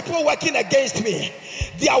wise people working against me,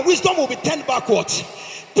 their wisdom will be turned backwards.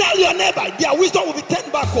 Tell your neighbor, their wisdom will be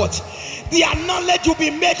turned backwards. Their knowledge will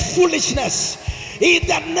be made foolishness in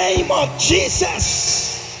the name of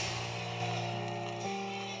Jesus.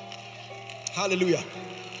 Hallelujah.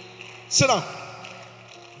 Sit down.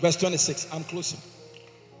 Verse 26. I'm closing.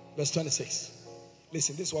 Verse 26.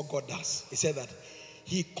 Listen, this is what God does. He said that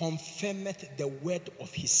He confirmeth the word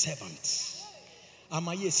of His servants.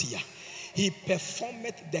 Amayesia. He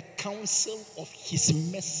performeth the counsel of His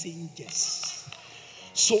messengers.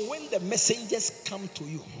 So when the messengers come to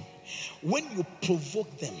you, when you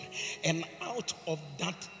provoke them, and out of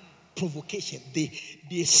that provocation, they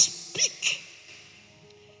speak.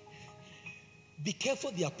 Be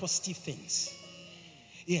careful, they are positive things.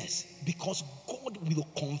 Yes, because God will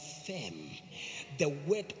confirm the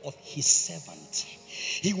word of His servant.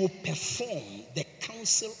 He will perform the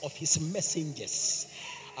counsel of His messengers.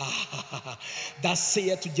 That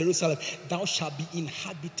saith to Jerusalem, thou shalt be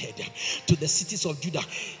inhabited, to the cities of Judah,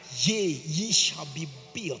 yea, ye shall be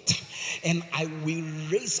built, and I will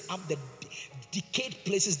raise up the decayed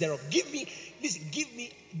places thereof. Do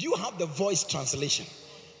you have the Voice translation?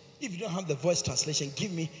 If you don't have the Voice translation,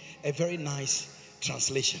 give me a very nice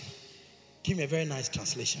translation. Give me a very nice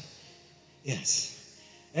translation. Yes.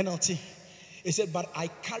 NLT. It said, but I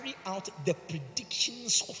carry out the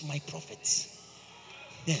predictions of my prophets.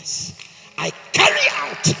 Yes. I carry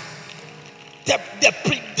out the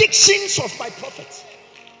predictions of my prophets.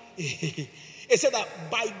 It said that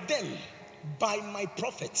by them, by my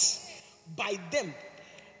prophets, by them,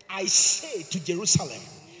 I say to Jerusalem,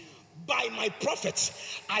 by my prophets,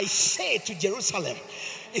 I say to Jerusalem.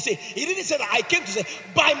 He didn't say that I came to say,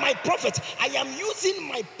 by my prophets. I am using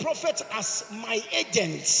my prophets as my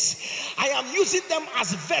agents. I am using them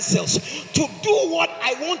as vessels to do what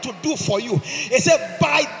I want to do for you. He said,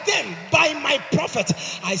 by them, by my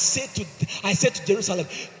prophets, I say to Jerusalem,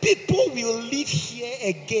 people will live here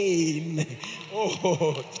again.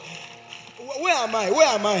 Oh, where am I?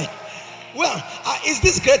 Well, is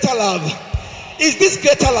this greater love? Is this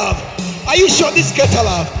greater love? Are you sure this is greater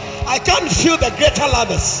love? I can't feel the greater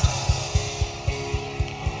lovers.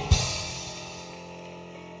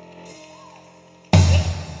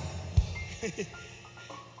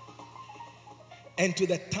 And to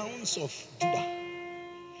the towns of Judah,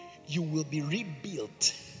 you will be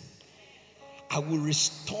rebuilt. I will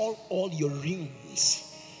restore all your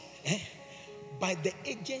ruins by the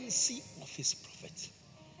agency of his prophet.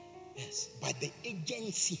 Yes, by the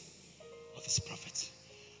agency of his prophet.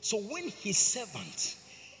 So when his servants,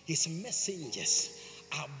 his messengers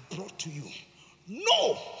are brought to you,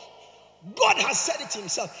 no, God has said it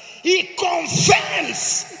himself. He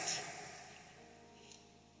confirms it.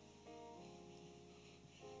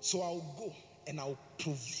 So I'll go and I'll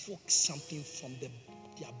provoke something from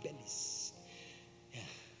their bellies. Yeah.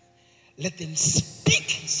 Let them speak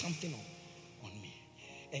something on me.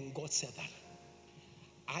 And God said that.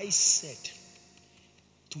 I said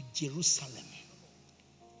to Jerusalem,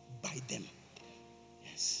 by them.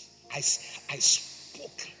 Yes. I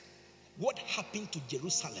spoke what happened to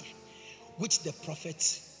Jerusalem, which the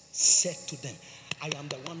prophets said to them. I am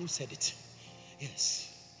the one who said it. Yes.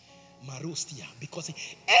 Marostia. Because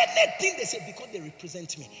anything they say, because they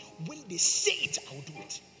represent me. When they say it, I'll do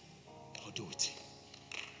it. I'll do it.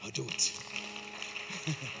 I'll do it.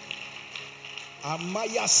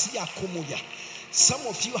 Amaya siya komoya. Some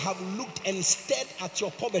of you have looked and stared at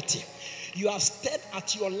your poverty. You have stared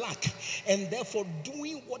at your lack, and therefore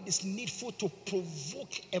doing what is needful to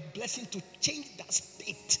provoke a blessing to change that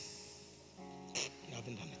state. You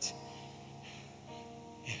haven't done it.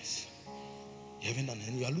 Yes. You haven't done it,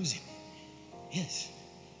 and you are losing. Yes.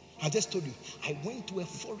 I just told you, I went to a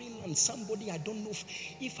foreign land, somebody I don't know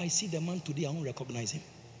if I see the man today, I won't recognize him.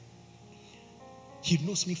 He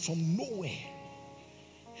knows me from nowhere.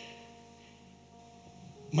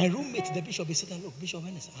 My roommate, the bishop, he said, look, Bishop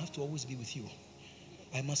Ernest, I have to always be with you.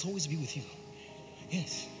 I must always be with you.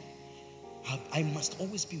 Yes. I must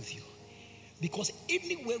always be with you. Because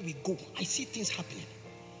anywhere we go, I see things happening.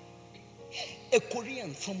 A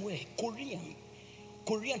Korean from where? Korean.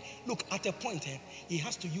 Look, at a point, he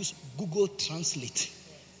has to use Google Translate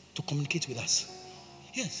to communicate with us.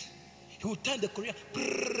 Yes. He will tell the Korean,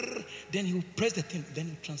 then he will press the thing, then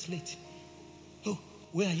he will translate. Oh,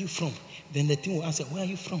 where are you from? Then the thing will answer, where are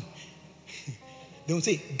you from? They will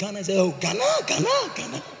say, Ghana. Say, oh, Ghana.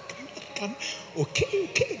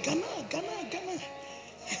 Okay, Ghana.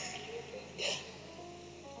 Yeah.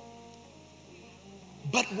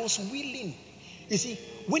 But was willing. You see,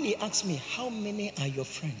 when he asked me, how many are your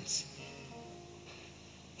friends?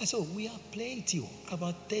 I said, we are plenty,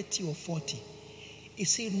 about 30 or 40. He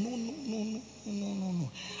said, no.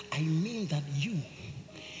 I mean that you,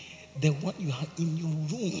 the one you have in your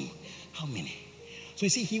room, how many? So you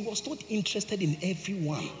see, he was not interested in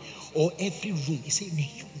everyone or every room. He said,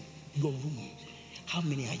 your room, how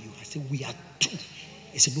many are you? I said, we are 2.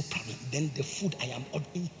 He said, no problem. Then the food, I am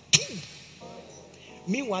ordering 2.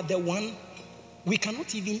 Meanwhile, the one, we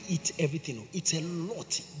cannot even eat everything. It's a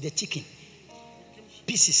lot. The chicken,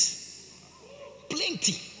 pieces,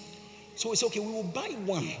 plenty. So it's okay, we will buy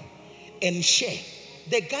one and share.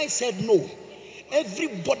 The guy said no.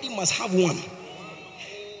 Everybody must have one.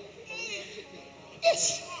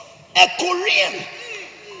 Yes. A Korean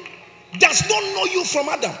does not know you from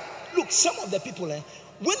Adam. Look, some of the people,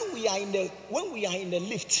 when we are in the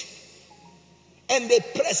lift and they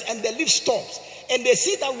press and the lift stops and they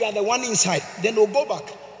see that we are the one inside, then they'll go back.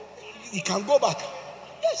 You can go back.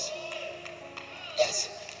 Yes.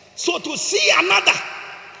 So to see another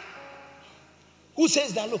who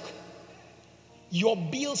says that, look, your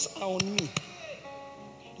bills are on me.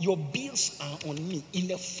 Your bills are on me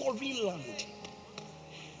in a foreign land.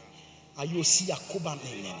 Are you see a Kuba?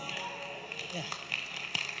 Yeah.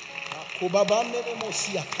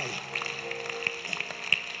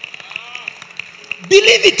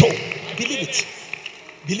 Believe it, oh, believe it,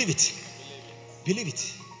 believe it, believe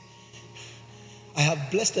it. I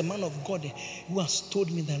have blessed a man of God who has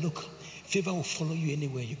told me that, look, favor will follow you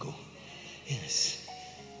anywhere you go. Yes.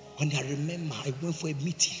 When I remember, I went for a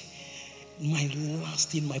meeting, my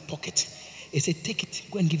last in my pocket. He said, take it,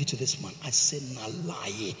 go and give it to this man. I said, nah,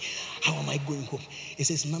 lie. How am I going home? He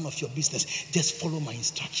says, none of your business. Just follow my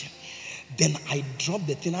instruction. Then I dropped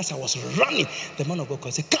the thing as I was running. The man of God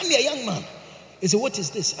called, said, come here, young man. He said, what is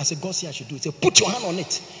this? I said, God said I should do it. He said, put your hand on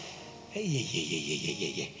it. Hey,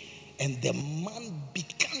 yeah. And the man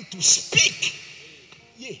began to speak.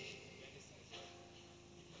 Yeah.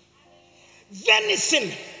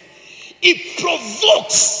 Venison, it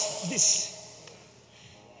provokes this.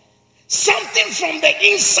 Something from the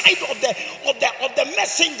inside of the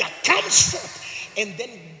messenger comes forth, and then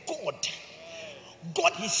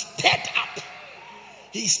God is stirred up.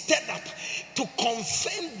 He stirred up to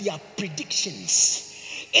confirm their predictions.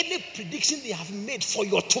 Any prediction they have made for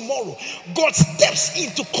your tomorrow, God steps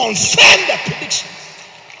in to confirm the predictions.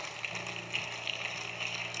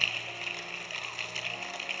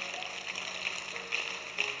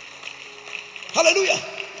 Hallelujah.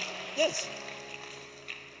 Yes.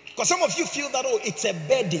 Because some of you feel that, oh, it's a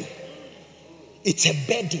burden. It's a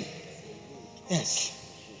burden. Yes.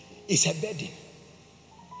 It's a burden.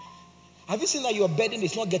 Have you seen that your burden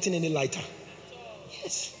is not getting any lighter?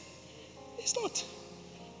 Yes. It's not.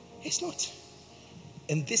 It's not.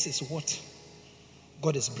 And this is what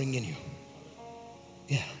God is bringing you.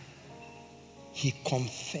 Yeah. He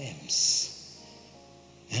confirms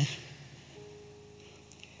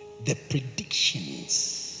the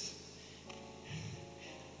predictions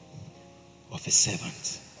of a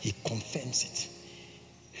servant. He confirms it.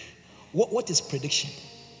 What is prediction?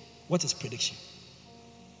 What is prediction?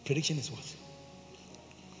 Prediction is what?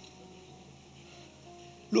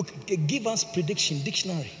 Look, give us prediction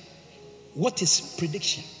dictionary. What is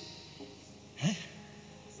prediction? Huh?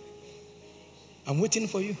 I'm waiting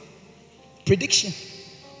for you. Prediction.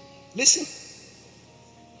 Listen.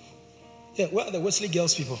 Yeah, where are the Wesley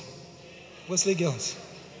girls people? Wesley girls.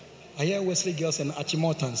 I hear Wesley girls and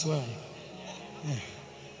Achimotans. Where are you? Yeah.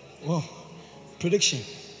 Well, prediction.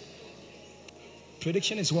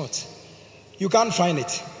 Prediction is what? You can't find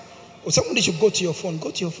it. Or somebody should go to your phone.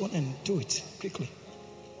 Go to your phone and do it quickly.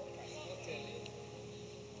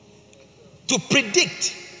 To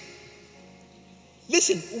predict.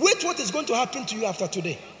 Listen, wait what is going to happen to you after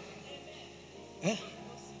today.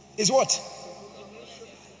 Is what?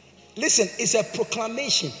 Listen, it's a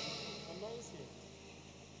proclamation.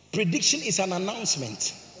 Prediction is an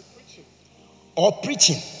announcement. Or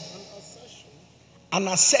preaching. An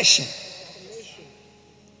assertion.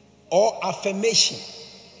 Or affirmation.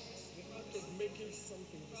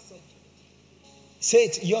 Say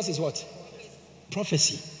it. Yours is what?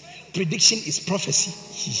 Prophecy. Prediction is prophecy.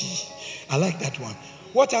 I like that one.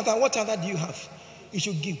 What other do you have? You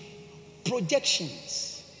should give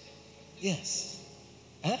projections. Yes.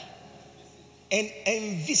 Huh? And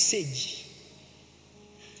envisage.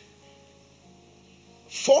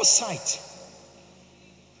 Foresight.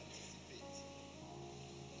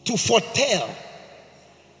 To foretell.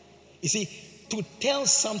 You see, to tell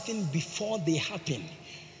something before they happen.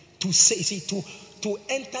 To say, see, to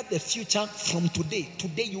enter the future from today.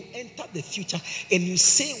 Today you enter the future and you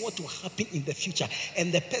say what will happen in the future.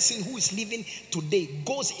 And the person who is living today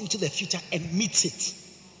goes into the future and meets it.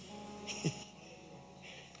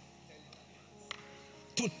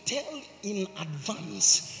 To tell in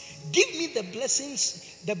advance. Give me the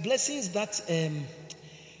blessings that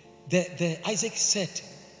the Isaac said.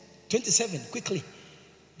 27, quickly.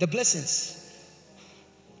 The blessings.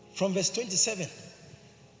 From verse 27.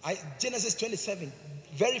 Genesis 27.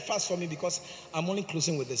 Very fast for me because I'm only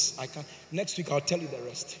closing with this. Next week I'll tell you the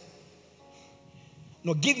rest.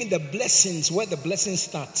 No, give me the blessings where the blessing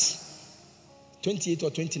starts. 28 or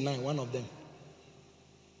 29, one of them.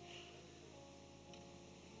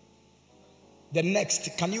 The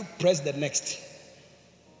next. Can you press the next?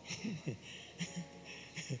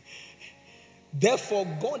 Therefore,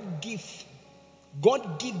 God give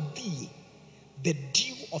thee the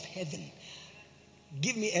dew of heaven.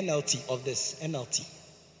 Give me NLT of this. NLT.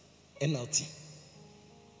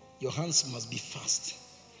 Your hands must be fast.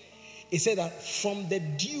 It said that from the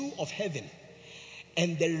dew of heaven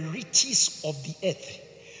and the riches of the earth,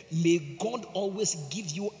 may God always give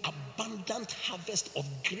you abundant harvest of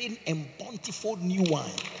grain and bountiful new wine.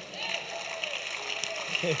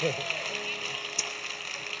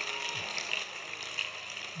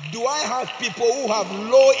 Do I have people who have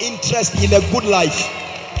low interest in a good life?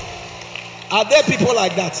 Are there people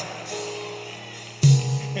like that?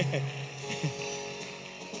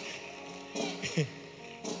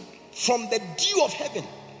 From the dew of heaven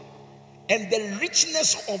and the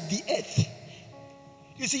richness of the earth.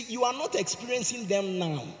 You see, you are not experiencing them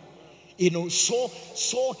now. So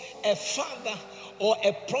a father or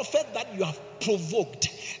a prophet that you have provoked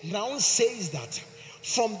now says that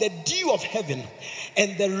from the dew of heaven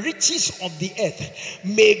and the riches of the earth,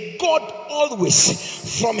 may God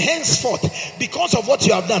always, from henceforth, because of what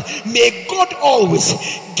you have done, may God always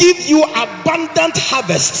give you abundant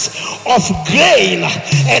harvests of grain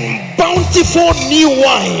and bountiful new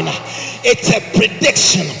wine. It's a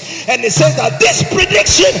prediction. And it says that this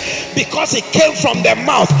prediction, because it came from the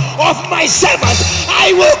mouth of my servant,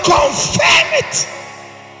 I will confirm it.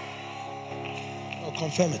 I'll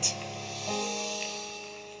confirm it.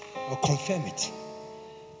 I'll confirm it.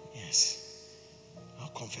 Yes, I'll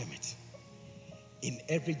confirm it. In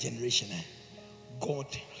every generation, God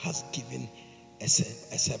has given a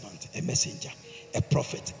servant, a messenger, a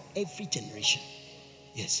prophet. Every generation.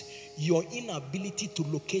 Yes, your inability to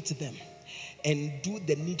locate them and do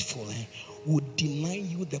the needful would deny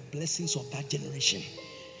you the blessings of that generation.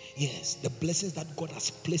 Yes, the blessings that God has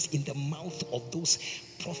placed in the mouth of those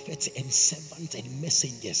prophets and servants and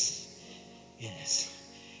messengers. Yes,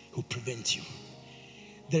 who prevent you.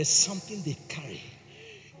 There is something they carry.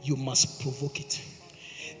 You must provoke it.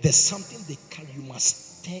 There's something they carry. You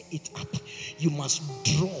must stir it up. You must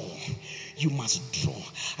draw. You must draw.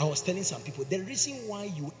 I was telling some people, the reason why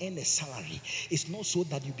you earn a salary is not so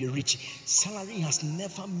that you be rich. Salary has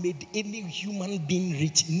never made any human being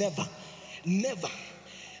rich. Never. Never.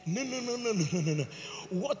 No.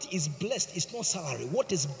 What is blessed is not salary.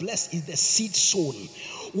 What is blessed is the seed sown.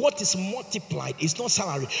 What is multiplied is not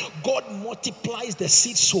salary. God multiplies the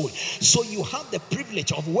seed sown. So you have the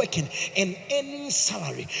privilege of working and earning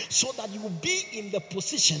salary so that you will be in the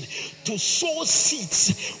position to sow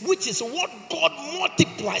seeds, which is what God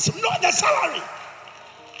multiplies, not the salary.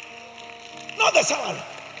 Not the salary.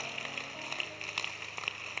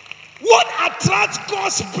 What attracts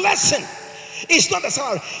God's blessing? It's not the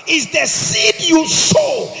salary. It's the seed you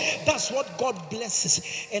sow. That's what God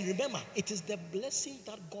blesses. And remember, it is the blessing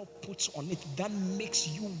that God puts on it that makes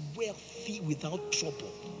you wealthy without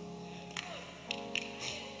trouble.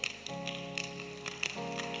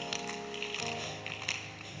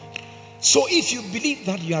 So if you believe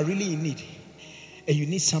that you are really in need and you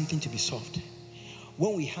need something to be solved,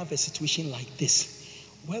 when we have a situation like this,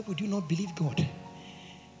 why would you not believe God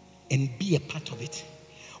and be a part of it?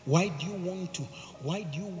 Why do you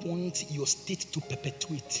want your state to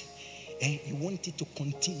perpetuate? And you want it to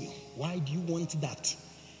continue? Why do you want that?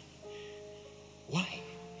 Why?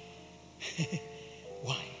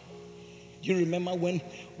 Why? Do you remember when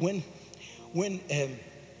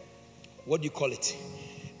what do you call it?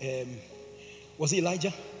 Was it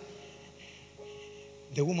Elijah?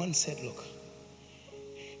 The woman said, look,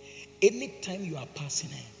 anytime you are passing,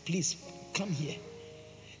 please come here.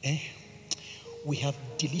 We have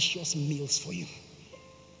delicious meals for you.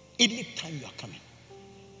 Anytime you are coming.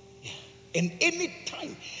 Yeah. And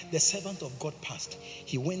anytime the servant of God passed,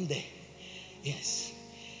 he went there. Yes.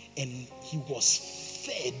 And he was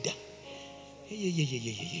fed.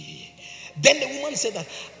 Then the woman said that,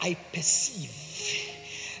 I perceive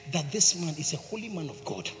that this man is a holy man of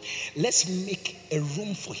God. Let's make a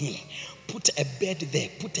room for him. Put a bed there,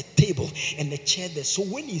 put a table and a chair there. So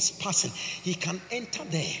when he's passing, he can enter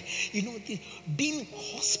there. You know, being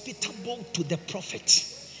hospitable to the prophet.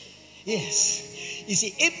 Yes. You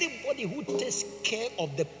see, anybody who takes care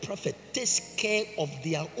of the prophet takes care of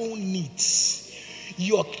their own needs.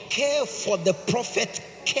 Your care for the prophet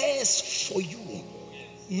cares for you.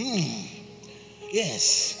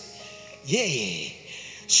 Yes. Yeah.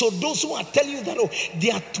 So those who are telling you that, they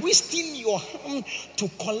are twisting your hand to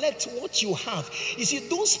collect what you have. You see,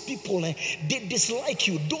 those people, they dislike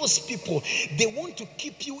you. Those people, they want to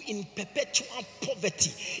keep you in perpetual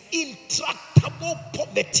poverty, intractable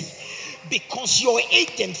poverty. Because your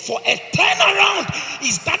agent for a turnaround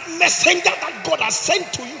is that messenger that God has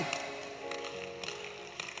sent to you.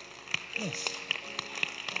 Yes.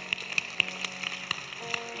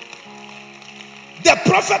 The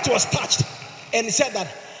prophet was touched and he said that,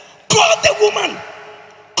 call the woman,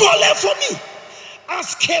 call her for me,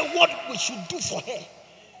 ask her what we should do for her.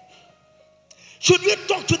 Should we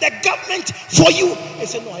talk to the government for you? He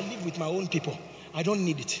said, no, I live with my own people, I don't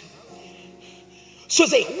need it. So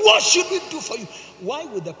say, what should we do for you? Why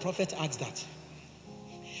would the prophet ask that?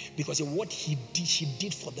 Because what she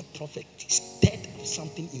did for the prophet stirred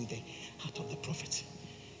something in the heart of the prophet.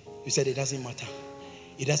 You said it doesn't matter.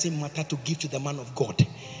 It doesn't matter to give to the man of God.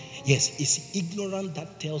 Yes, it's ignorance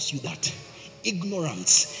that tells you that.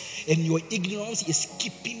 Ignorance. And your ignorance is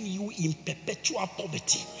keeping you in perpetual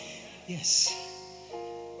poverty. Yes.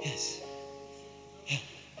 Yes. Yeah.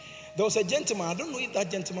 There was a gentleman, I don't know if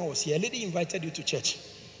that gentleman was here. A lady invited you to church.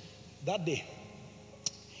 That day,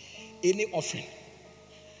 any offering,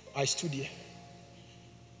 I stood here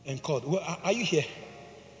and called. Well, are you here?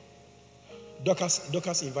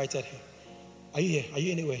 Dorcas invited her. Are you here? Are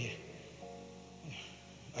you anywhere here?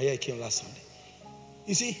 I came last Sunday.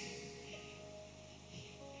 You see,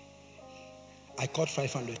 I called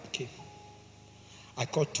 500, he came. I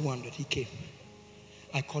called 200, he came.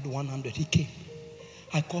 I called 100, he came.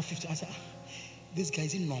 I called 50. I said, this guy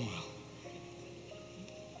isn't normal.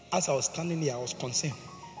 As I was standing here, I was concerned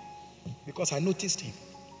because I noticed him.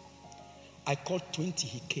 I called 20,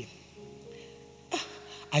 he came.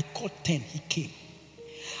 I called 10, he came.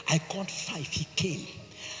 I called 5, he came.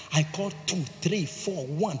 I called 2, 3, 4,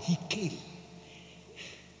 1, he came.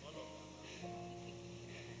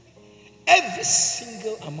 Every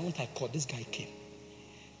single amount I called, this guy came.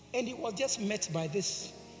 And he was just met by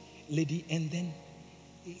this lady, and then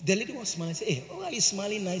the lady was smiling. I said, hey, why are you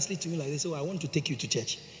smiling nicely to me like this? Oh, I want to take you to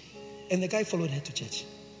church. And the guy followed her to church.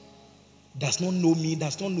 Does not know me,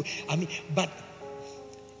 does not know. But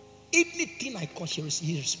anything I called,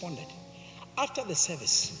 he responded. After the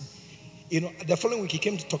service, the following week he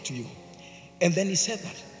came to talk to you. And then he said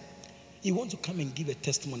that he wants to come and give a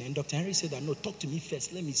testimony. And Dr. Henry said that, no, talk to me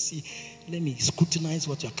first. Let me see. Let me scrutinize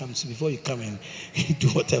what you're coming to before you come and do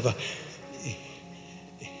whatever.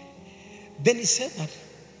 Then he said that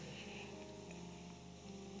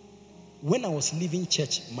when I was leaving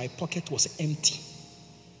church, my pocket was empty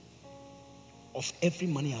of every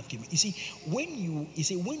money I've given. You see, when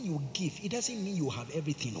you give, it doesn't mean you have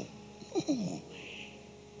everything. No.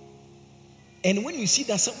 And when you see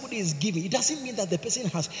that somebody is giving, it doesn't mean that the person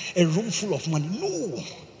has a room full of money. No.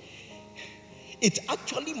 It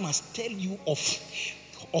actually must tell you of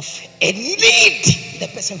a need the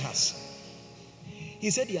person has.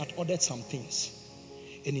 He said he had ordered some things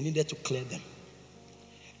and he needed to clear them.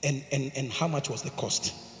 And how much was the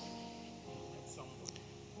cost?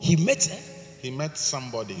 He met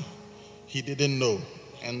somebody he didn't know,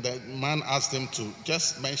 and the man asked him to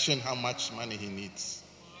just mention how much money he needs.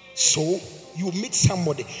 So you meet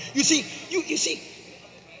somebody. You see,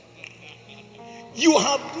 you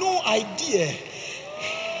have no idea.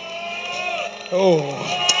 Oh,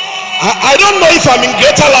 I don't know if I'm in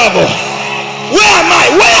greater level. Where am I?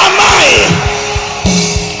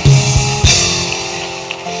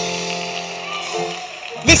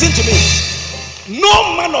 Listen to me.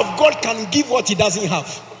 No man of God can give what he doesn't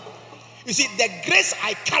have. You see, the grace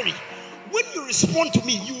I carry, when you respond to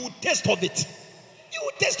me, you will taste of it. You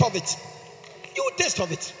will taste of it. You will taste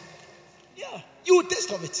of it. Yeah, you will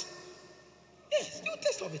taste of it. Yes, you will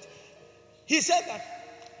taste of it. He said that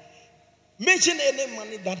mention any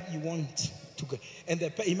money that you want to go. And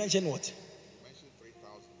he mentioned what? He mentioned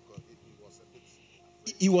 3,000 because he was a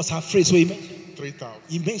bit. He was afraid, so he mentioned 3,000.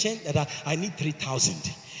 He mentioned that I need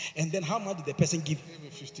 3,000. And then how much did the person give? He gave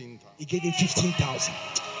him 15,000. He gave him 15,000.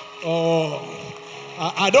 Oh,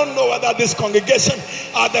 I don't know whether this congregation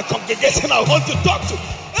are the congregation I want to talk to.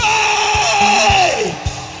 Hey!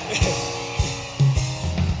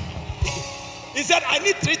 He said, I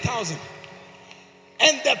need 3,000.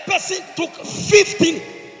 And the person took 15.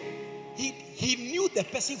 He knew the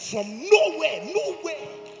person from nowhere.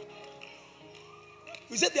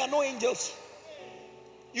 You said there are no angels.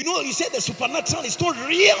 You said the supernatural is not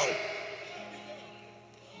real.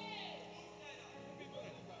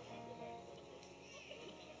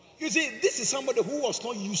 You see, this is somebody who was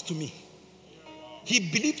not used to me. He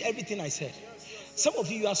believed everything I said. Some of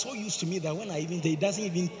you are so used to me that when I it doesn't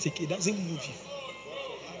even take, it doesn't move you.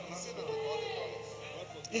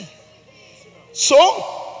 Yeah. So,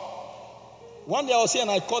 one day I was here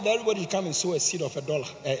and I called everybody to come and sow a seed of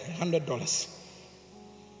 $100.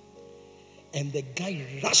 And the guy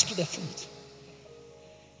rushed to the front.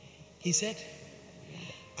 He said,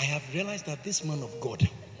 I have realized that this man of God,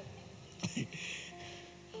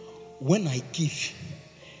 when I give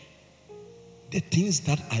the things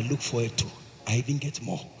that I look forward to, I even get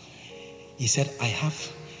more. He said, I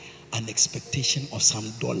have an expectation of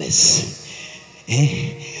some dollars.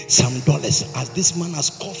 Some dollars. As this man has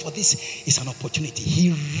called for this, it's an opportunity. He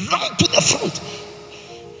ran to the front.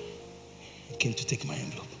 He came to take my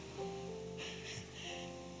envelope.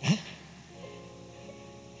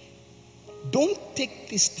 Don't take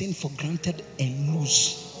this thing for granted and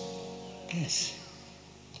lose. Yes.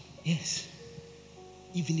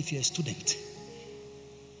 Even if you're a student.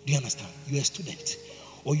 Do you understand? You're a student,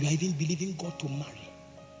 or you are even believing God to marry.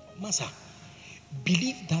 Master,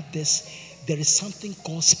 believe that there is something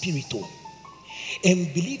called spiritual,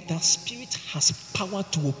 and believe that spirit has power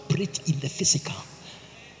to operate in the physical.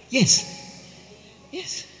 Yes.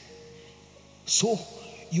 So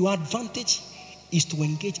your advantage is to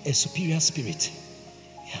engage a superior spirit.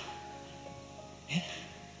 Yeah.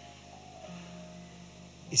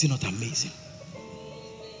 Is it not amazing?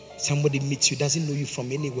 Somebody meets you, doesn't know you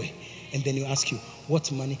from anywhere, and then you ask you,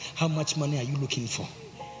 what money, how much money are you looking for?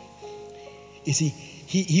 You see,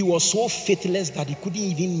 he was so faithless that he couldn't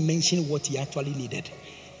even mention what he actually needed.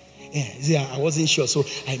 Yeah, I wasn't sure, so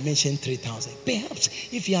I mentioned 3,000. Perhaps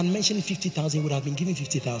if he had mentioned 50,000, he would have been given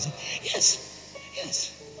 50,000. Yes.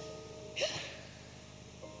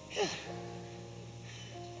 Yeah.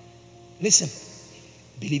 Listen,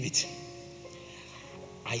 believe it.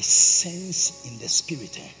 I sense in the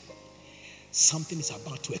spirit something is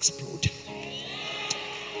about to explode.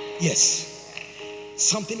 Yes,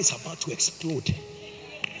 something is about to explode.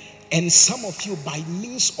 And some of you, by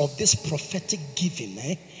means of this prophetic giving,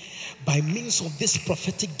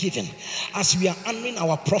 as we are honoring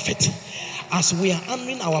our prophet,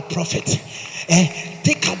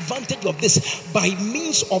 take advantage of this. By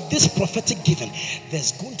means of this prophetic giving,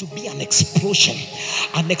 there's going to be an explosion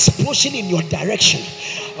in your direction.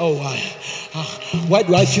 Why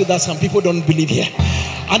do I feel that some people don't believe here?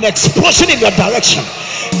 An explosion in your direction,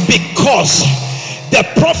 because the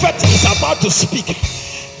prophet is about to speak.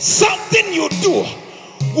 Something you do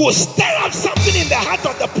will stir up something in the heart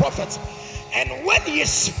of the prophet, and when he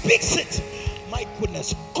speaks it, my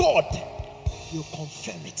goodness, God will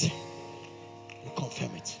confirm it. You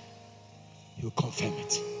confirm it. You confirm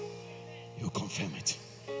it. You confirm it.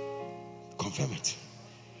 Confirm it.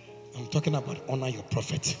 I'm talking about honor your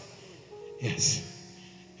prophet. Yes.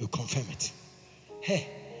 You confirm it. Hey,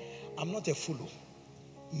 I'm not a fool.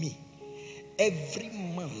 Me. Every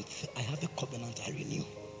month I have a covenant I renew.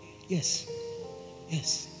 Yes.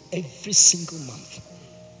 Every single month.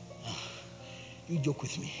 You joke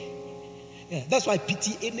with me. Yeah, that's why I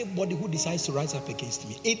pity anybody who decides to rise up against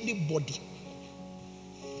me. Anybody.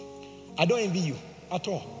 I don't envy you at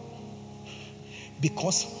all.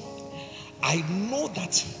 Because I know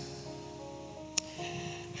that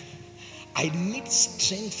I need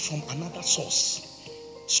strength from another source.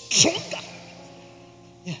 Stronger.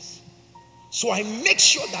 Yes. So I make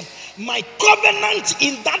sure that my covenant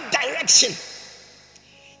in that direction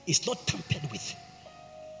is not tampered with.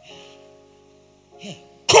 Yeah.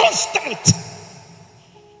 Constant.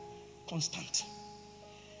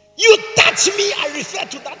 You touch me, I refer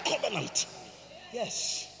to that covenant.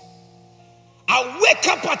 Yes. I wake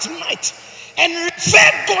up at night and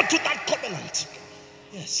refer God to that covenant.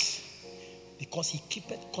 Yes. Because he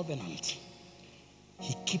keepeth covenant.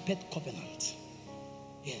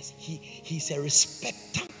 Yes, he's a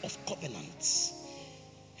respecter of covenants.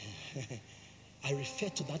 I refer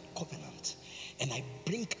to that covenant and I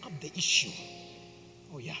bring up the issue.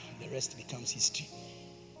 Oh yeah, the rest becomes history.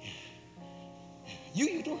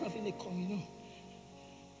 You don't have any covenant.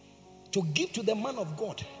 To give to the man of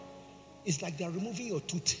God is like they're removing your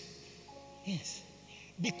tooth. Yes.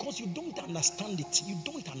 Because you don't understand it. You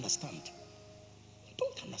don't understand.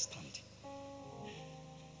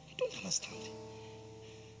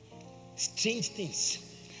 Strange things.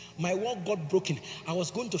 My wall got broken. I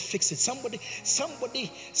was going to fix it. Somebody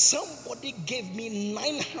gave me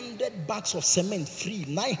 900 bags of cement free.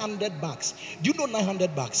 900 bags. Do you know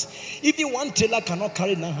 900 bags? Even one trailer cannot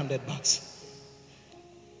carry 900 bags.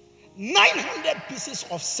 900 pieces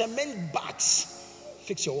of cement bags.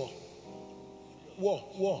 Fix your wall.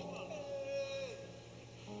 Wall.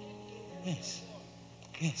 Yes.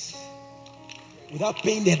 Without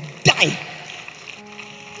paying a dime.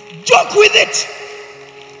 Joke with it.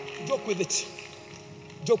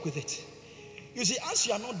 You see, as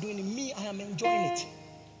you are not doing it, me, I am enjoying it.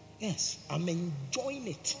 Yes, I'm enjoying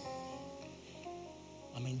it.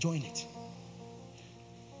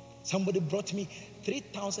 Somebody brought me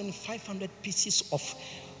 3,500 pieces of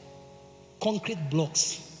concrete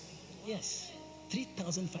blocks. Yes,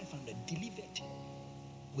 3,500 delivered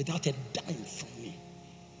without a dime from me.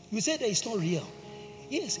 You say that it's not real.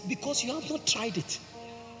 Yes, because you have not tried it.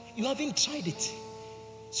 You haven't tried it.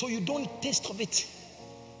 So you don't taste of it.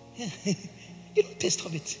 You don't taste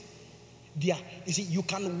of it. You see, you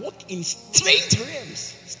can walk in strange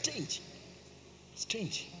realms.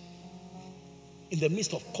 Strange. In the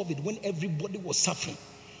midst of COVID, when everybody was suffering,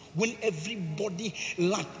 when everybody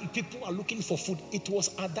lacked, people are looking for food. It was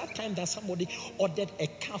at that time that somebody ordered a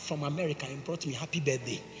car from America and brought me happy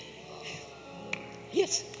birthday.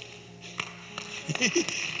 Yes.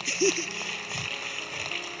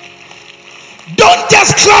 Don't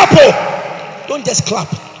just clap. Oh. Don't just clap.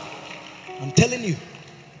 I'm telling you.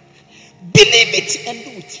 Believe it and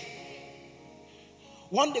do it.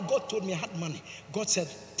 One day God told me I had money. God said,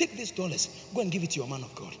 take these dollars, go and give it to your man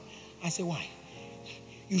of God. I said, why?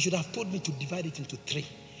 You should have told me to divide it into 3.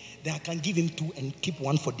 Then I can give him 2 and keep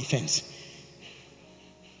 1 for defense.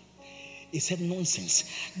 He said, nonsense.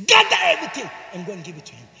 Gather everything and go and give it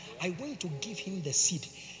to him. I went to give him the seed.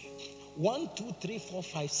 1, 2, 3, 4,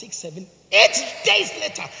 5, 6, 7, 8 days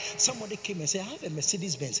later, somebody came and said, I have a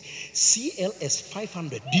Mercedes Benz CLS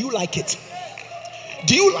 500. Do you like it?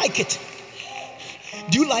 Do you like it?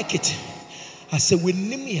 Do you like it? I said, we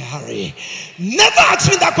need me hurry. Never ask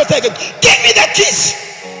me that question again. Give me the keys.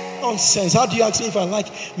 Nonsense. How do you ask me if I like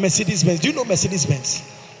Mercedes Benz? Do you know Mercedes Benz?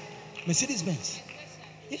 Mercedes Benz.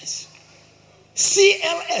 Yes.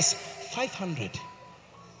 CLS 500.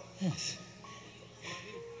 Yes.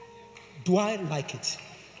 Do I like it?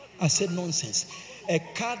 I said, nonsense. A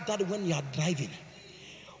car that when you are driving,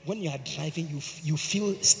 you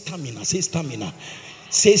feel stamina. Say stamina.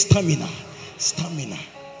 Say stamina. Stamina.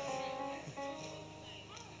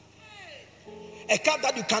 A car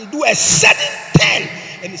that you can do a sudden turn,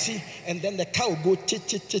 and you see, and then the car will go and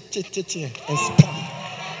stop.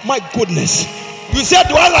 My goodness. You said,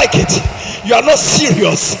 do I like it? You are not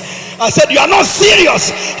serious. I said, you are not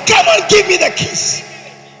serious. Come on, give me the keys.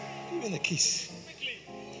 Give me the keys.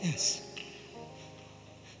 Yes.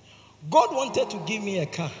 God wanted to give me a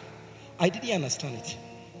car. I didn't understand it.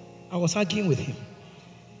 I was arguing with him.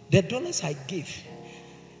 The dollars I gave,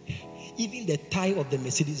 even the tire of the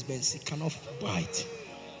Mercedes Benz, he cannot buy it.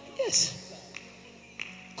 Yes.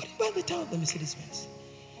 Couldn't buy the tire of the Mercedes Benz.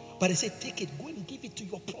 But I said, take it, go and give it to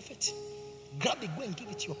your prophet. Grab it, go and give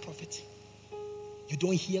it to your prophet. You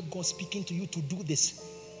don't hear God speaking to you to do this.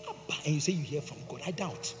 And you say you hear from God. I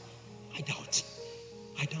doubt.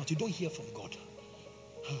 You don't hear from God.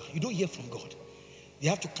 You don't hear from God. They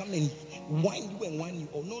have to come and whine you.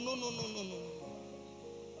 Oh, no.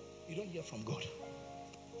 You don't hear from God.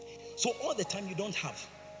 So all the time you don't have.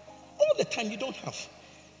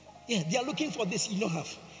 Yeah, they are looking for this, you don't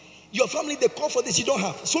have. Your family, they call for this, you don't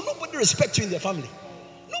have. So nobody respects you in their family.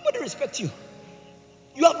 Nobody respects you.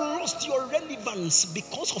 You have lost your relevance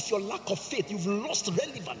because of your lack of faith. You've lost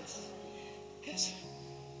relevance. Yes.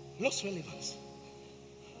 Lost relevance.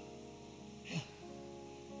 Yeah.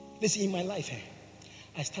 Listen, in my life,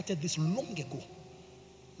 I started this long ago.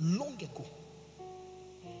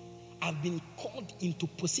 I've been called into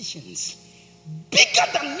positions bigger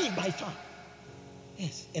than me by far.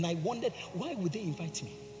 Yes. And I wondered, why would they invite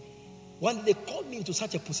me? When they called me into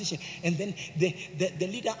such a position, and then the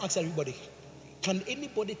leader asked everybody, can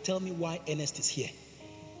anybody tell me why Ernest is here?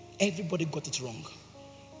 Everybody got it wrong.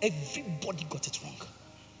 Everybody got it wrong.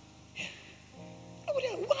 Yeah.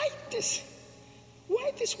 Why this?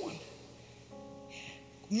 Why this one?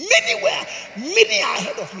 Many are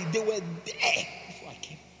ahead of me. They were there before I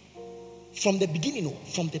came. From the beginning.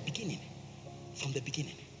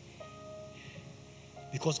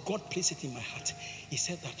 Because God placed it in my heart. He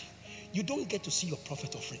said that you don't get to see your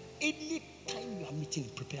prophet offering. Any time you are meeting,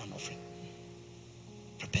 prepare an offering.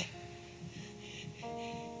 Prepare.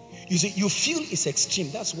 You see, you feel it's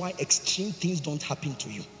extreme. That's why extreme things don't happen to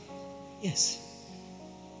you. Yes.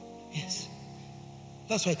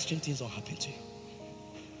 That's why extreme things don't happen to you.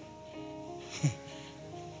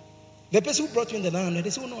 The person who brought you in the land, they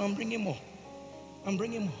say, oh no, I'm bringing more.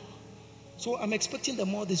 So I'm expecting the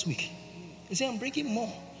more this week. They say, I'm bringing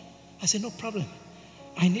more. I said, no problem.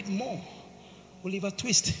 I need more. Oliver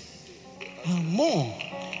Twist. More.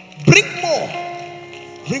 Bring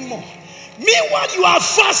more. Meanwhile, you are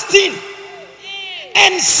fasting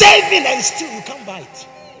and saving, and still you can't buy it.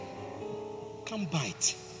 You can't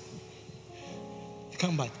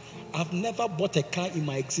buy it. I've never bought a car in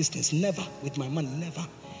my existence. Never. With my money. Never.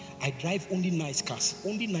 I drive only nice cars.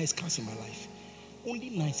 Only nice cars in my life. Only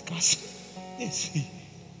nice cars. Yes.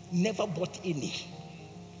 Never bought any.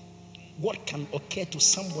 What can occur to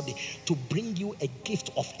somebody to bring you a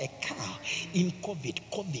gift of a car in COVID?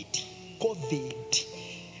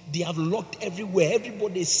 They have locked everywhere.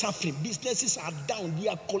 Everybody is suffering. Businesses are down. They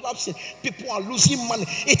are collapsing. People are losing money.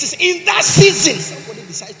 It is in that season somebody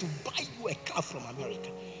decides to buy you a car from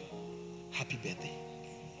America. Happy birthday.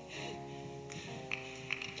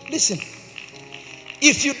 Listen,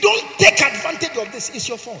 if you don't take advantage of this, it's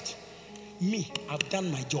your fault. Me, I've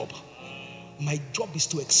done my job. My job is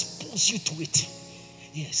to expose you to it.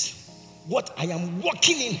 Yes. What I am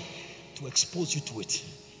working in, to expose you to it,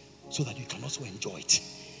 so that you can also enjoy it.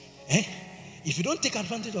 If you don't take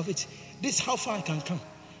advantage of it, this is how far I can come.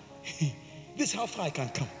 This is how far I can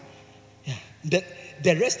come. Yeah.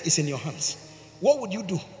 The rest is in your hands. What would you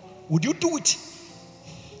do? Would you do it?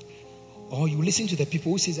 Or you listen to the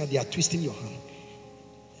people who say that they are twisting your hand?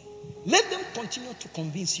 Let them continue to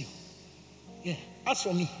convince you. Yeah. As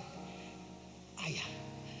for me,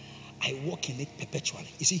 I walk in it perpetually.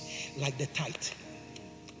 You see, like the tithe.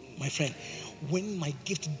 My friend, when my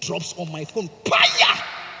gift drops on my phone, fire!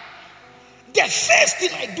 The first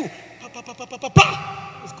thing I do,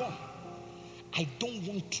 it's gone. I don't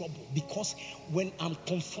want trouble, because when I'm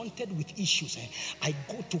confronted with issues, I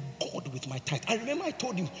go to God with my tithe. I remember I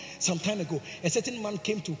told you some time ago, a certain man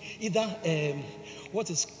came to either, what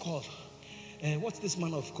is called, what's this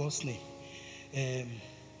man of God's name?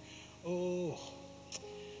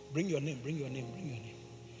 Bring your name.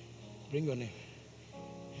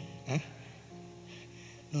 Huh?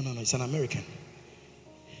 No, it's an American.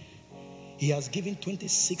 He has given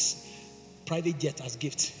 26 private jets as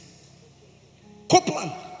gifts.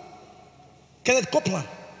 Copeland. Kenneth Copeland.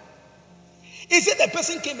 He said the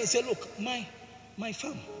person came and said, look, my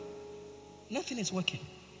farm, nothing is working.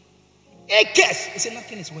 Acres. He said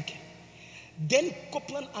nothing is working. Then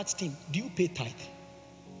Copeland asked him, do you pay tithe?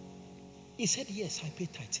 He said, yes, I pay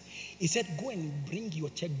tithe. He said, go and bring your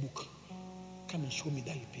checkbook. Come and show me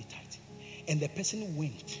that you pay tithe. And the person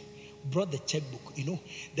went, brought the checkbook. You know,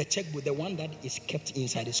 the checkbook, the one that is kept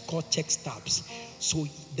inside, is called check stubs. So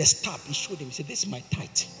the stub, he showed him, he said, this is my tithe.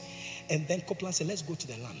 And then Copeland said, let's go to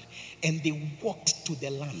the land. And they walked to the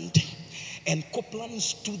land. And Copeland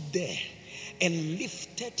stood there and he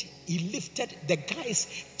lifted the guy's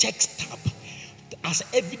check stub as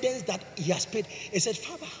evidence that he has paid. He said,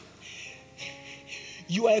 Father,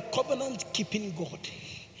 you are a covenant keeping God.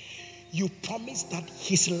 You promised that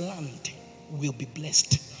his land will be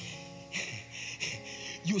blessed.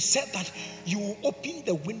 You said that you will open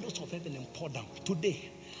the windows of heaven and pour down.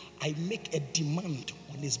 Today, I make a demand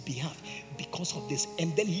on his behalf because of this.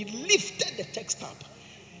 And then he lifted the text up.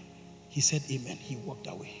 He said, amen. He walked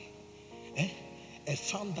away. A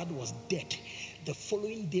farm that was dead. The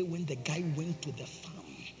following day when the guy went to the farm,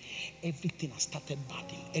 everything has started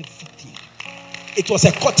budding. Everything. It was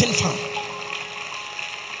a cotton farm.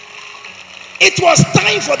 It was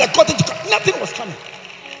time for the cotton to come. Nothing was coming.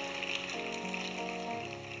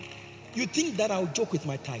 You think that I'll joke with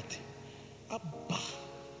my tithe? Abba,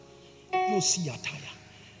 you'll see your tire.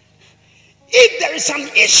 If there is an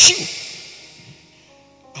issue,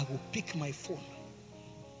 I will pick my phone.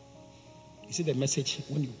 You see the message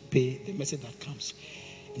when you pay, the message that comes,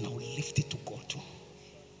 and I will lift it to God too.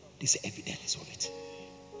 This is evidence of it.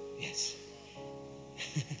 Yes.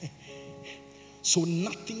 So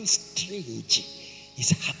nothing strange is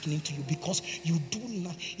happening to you because you do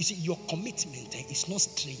not. You see, your commitment is not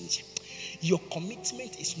strange. Your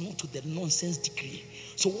commitment is not to the nonsense degree.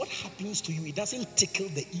 So what happens to you, it doesn't tickle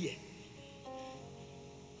the ear.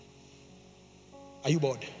 Are you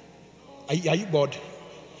bored? Are you bored?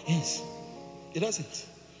 Yes. It doesn't.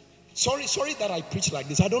 Sorry that I preach like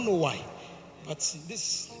this. I don't know why. But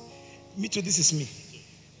this is me.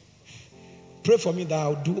 Pray for me that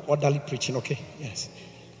I'll do orderly preaching, okay? Yes.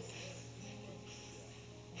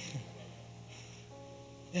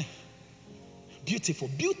 Yeah. Beautiful.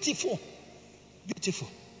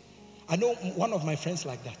 I know one of my friends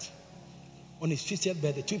like that. On his 50th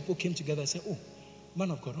birthday, 2 people came together and said, oh,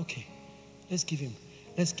 man of God, okay, let's give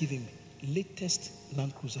him latest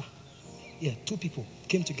Land Cruiser. Yeah, 2 people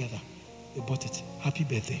came together. They bought it. Happy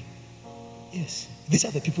birthday. Yes. These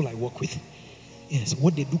are the people I work with. Yes,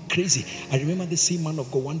 what they do crazy. I remember the same man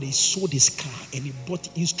of God one day he sold his car and he bought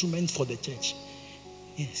instruments for the church.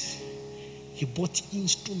 Yes. He bought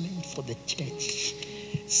instruments for the church.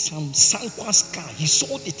 Some Sanqua's car. He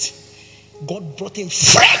sold it. God brought him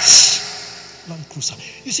fresh Land Cruiser.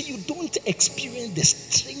 You see, you don't experience the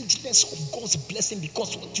strangeness of God's blessing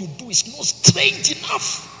because what you do is not strange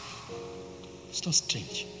enough. It's not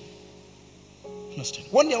strange.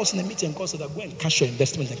 One day I was in a meeting and God said that go and cash your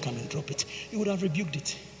investment and come and drop it. You would have rebuked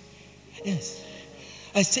it. Yes.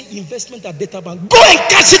 I say investment at Data Bank. Go and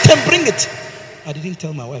cash it and bring it. I didn't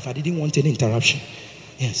tell my wife. I didn't want any interruption.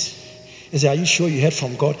 Yes. I said, are you sure you heard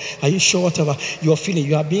from God? Are you sure whatever you're feeling?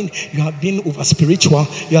 You have been over spiritual.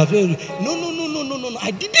 You have been no.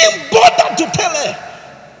 I didn't bother to tell her.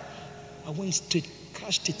 I went straight,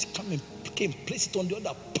 cashed it, came, placed it on the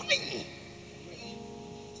other pile.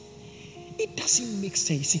 It doesn't make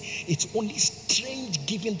sense. You see, it's only strange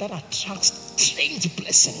giving that attracts strange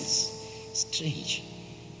blessings. Strange.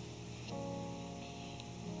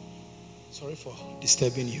 Sorry for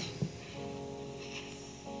disturbing you.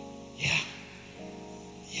 Yeah.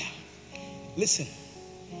 Listen,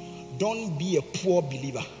 don't be a poor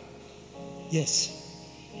believer. Yes.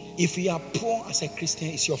 If you are poor as a Christian,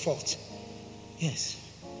 it's your fault. Yes.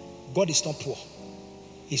 God is not poor.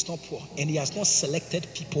 He's not poor. And he has not selected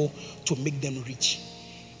people to make them rich.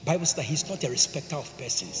 Bible says that he's not a respecter of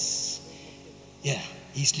persons. Yeah.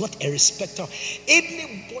 He's not a respecter.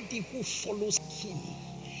 Anybody who follows him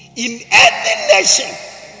in any nation,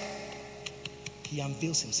 he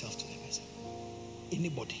unveils himself to the person.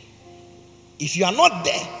 Anybody. If you are not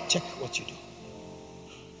there, check what you do.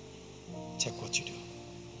 Check what you do.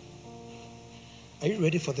 Are you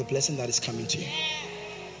ready for the blessing that is coming to you?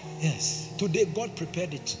 Yes. Today, God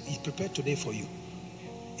prepared it. He prepared today for you.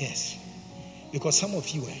 Yes. Because some of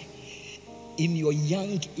you, in your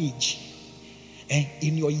young age,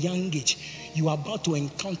 you are about to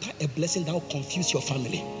encounter a blessing that will confuse your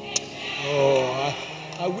family. Oh,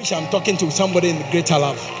 I wish I'm talking to somebody in greater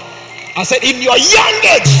love. I said, in your young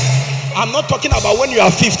age. I'm not talking about when you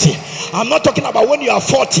are 50. I'm not talking about when you are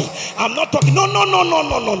 40. I'm not talking. No.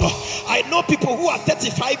 I know people who are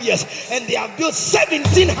 35 years and they have built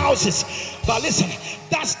 17 houses. But listen,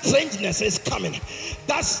 that strangeness is coming.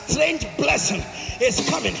 That strange blessing is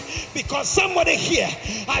coming because somebody here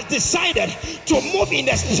has decided to move in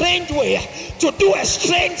a strange way, to do a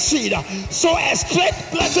strange seed. So a strange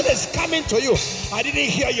blessing is coming to you. I didn't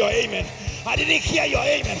hear your amen. I didn't hear your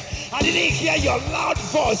amen. I didn't hear your loud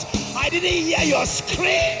voice. I didn't hear your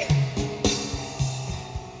scream.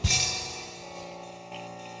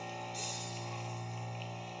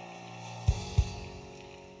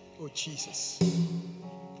 Oh, Jesus.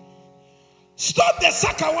 Stop the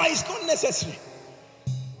Sakawa. It's not necessary.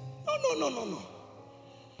 No.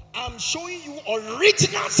 I'm showing you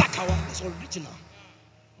original Sakawa. It's original.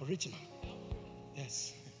 Original.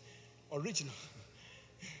 Yes. Original.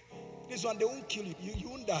 This one, they won't kill you. You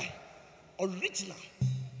won't die. Original.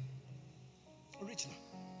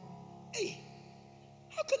 Hey,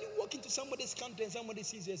 how can you walk into somebody's country and somebody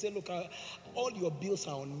sees you and say, look, all your bills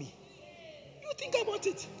are on me? You think about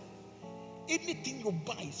it. Anything you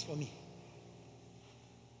buy is for me.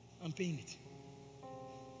 I'm paying it.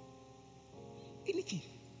 Anything.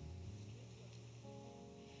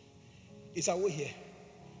 Is Awo here?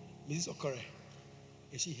 Mrs. Okore,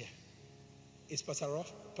 is she here? Is Pastor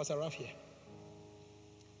Ralph here?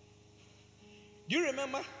 Do you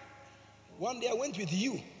remember one day I went with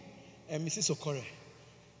you and Mrs. Okore,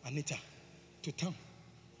 Anita, to town?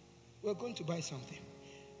 We were going to buy something.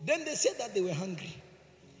 Then they said that they were hungry.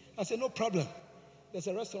 I said, no problem. There's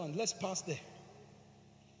a restaurant. Let's pass there.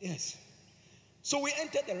 Yes. So we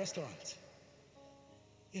entered the restaurant.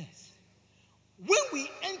 Yes. When we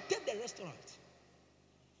entered the restaurant,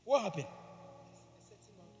 what happened? A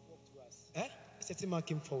certain man walked to us. A certain man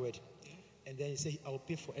came forward. And then he said, I will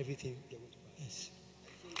pay for everything they're going to buy. Yes.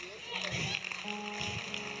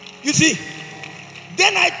 You see,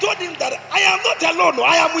 then I told him that I am not alone.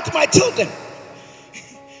 I am with my children.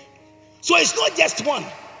 So it's not just one.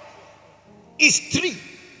 It's 3.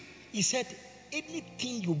 He said,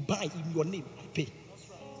 anything you buy in your name, I pay.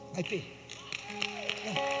 I pay.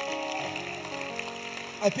 Yeah.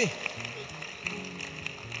 I pay.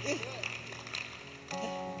 Yeah.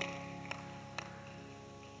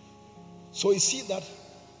 So you see that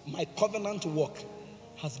my covenant work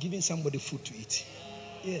has given somebody food to eat.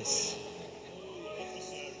 Yes.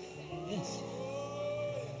 Yes.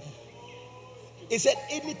 He said,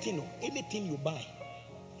 anything you buy,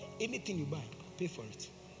 pay for it.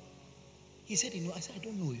 He said, I said, I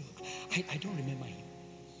don't know you. I don't remember him.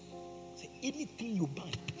 He said, anything you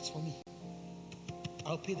buy, it's for me.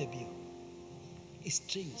 I'll pay the bill. It's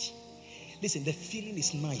strange. Listen, the feeling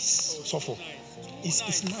is nice. Sofo.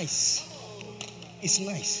 It's nice. It's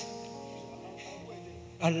nice.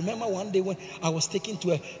 I remember one day when I was taken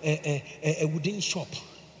to a wooden shop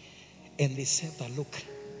and they said that, look,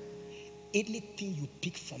 anything you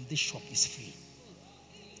pick from this shop is free.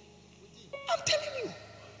 I'm telling you.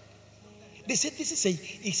 They said he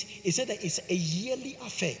said that it's a yearly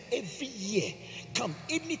affair. Every year, come,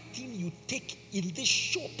 anything you take in this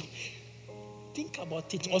shop, think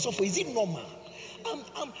about it. Also, is it normal?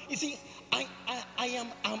 You see,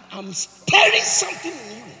 I'm stirring something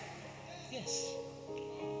in you. Yes.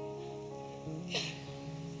 Yeah.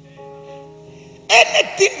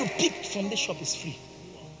 Anything you pick from the shop is free.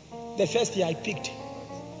 The first year I picked,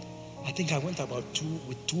 I think I went about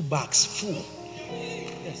 2 bags full.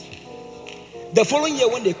 Yes. The following year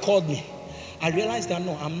when they called me, I realized that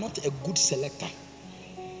no, I'm not a good selector.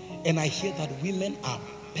 And I hear that women are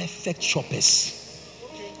perfect shoppers.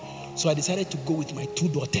 So I decided to go with my 2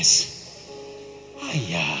 daughters.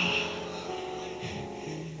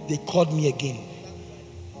 They called me again.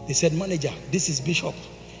 They said, manager, this is Bishop.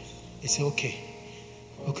 I said, okay.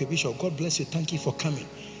 Okay, Bishop, God bless you. Thank you for coming.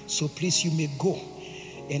 So please, you may go.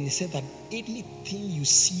 And he said that anything you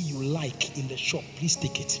see you like in the shop, please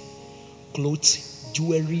take it. Clothes,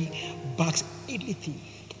 jewelry, bags, anything.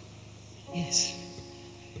 Yes.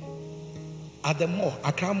 At the mall,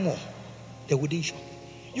 Accra Mall, the wedding shop.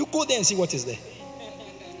 You go there and see what is there.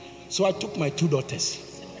 So I took my 2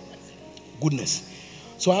 daughters. Goodness.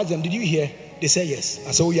 So I asked them, did you hear? They said yes.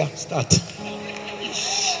 I said, oh yeah, start.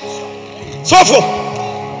 So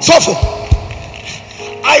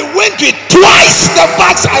I went with twice the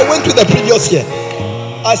bags I went with the previous year.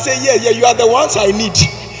 I said, yeah, you are the ones I need.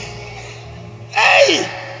 Hey!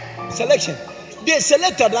 Selection. They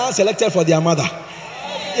selected and I selected for their mother.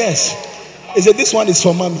 Yes. They said, this one is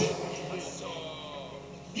for mommy.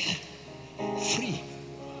 Yeah. Free.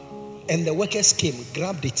 And the workers came,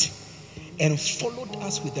 grabbed it, and followed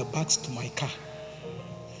us with the bags to my car.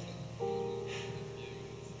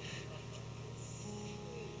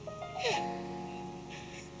 Yeah.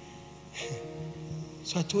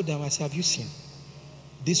 So I told them, I said, have you seen?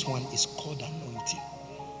 This one is called anointing.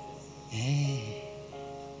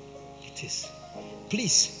 It is.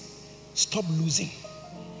 Please, stop losing.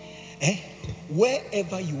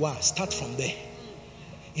 Wherever you are, start from there.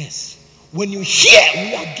 Yes. When you hear,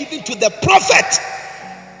 we are giving to the prophet.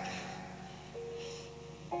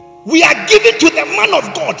 We are giving to the man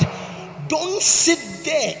of God. Don't sit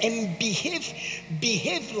there and behave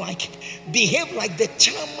like the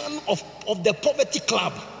chairman of the poverty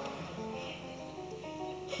club.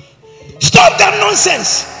 Stop that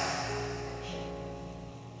nonsense.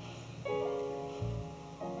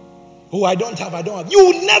 Oh, I don't have. You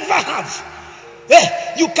will never have.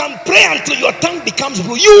 You can pray until your tongue becomes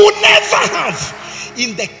blue. You will never have.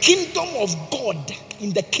 In the kingdom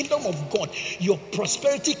of God, your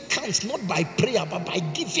prosperity comes not by prayer but by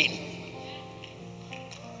giving.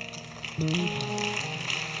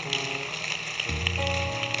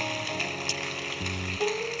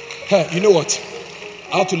 Hey, you know what?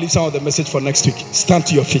 I have to leave some of the message for next week. Stand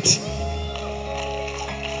to your feet.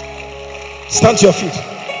 Stand to your feet.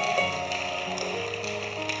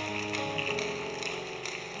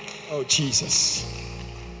 Oh, Jesus.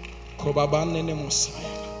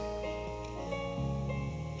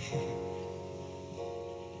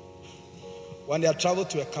 One day I traveled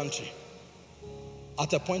to a country.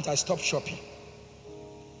 At a point I stopped shopping.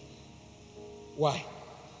 Why?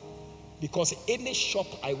 Because any shop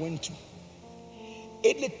I went to,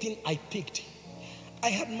 anything I picked, I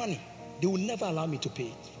had money. They would never allow me to pay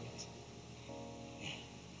it for it.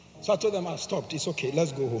 So I told them, I stopped. It's okay.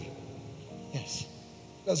 Let's go home. Yes.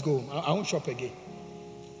 Let's go home. I won't shop again.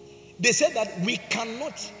 They said that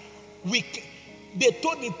they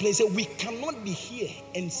told me, please, we cannot be here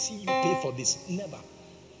and see you pay for this. Never.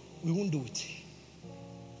 We won't do it.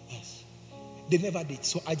 Yes. They never did.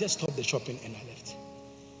 So I just stopped the shopping and I left.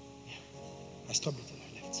 Yeah. I stopped it and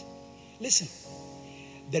I left. Listen,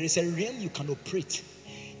 there is a realm you can operate.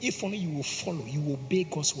 If only you will follow, you will obey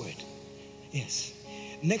God's word. Yes.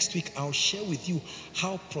 Next week, I'll share with you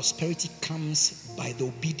how prosperity comes by the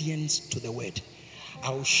obedience to the word.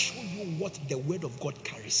 I'll show you what the word of God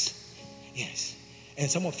carries. Yes. And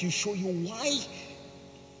some of you show you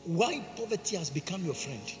why poverty has become your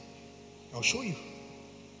friend. I'll show you.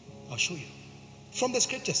 From the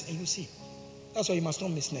scriptures, and you see. That's why you must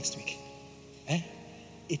not miss next week.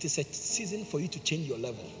 It is a season for you to change your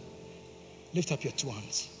level. Lift up your 2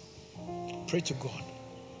 hands. Pray to God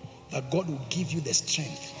that God will give you the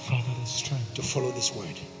strength, to follow this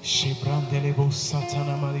word.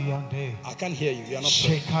 I can't hear you. You are not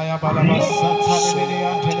praying.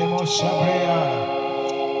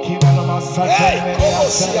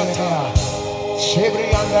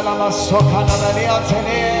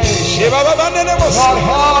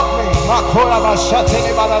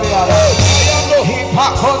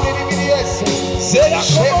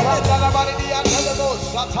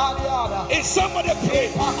 Is somebody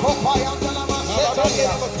praying? Lord,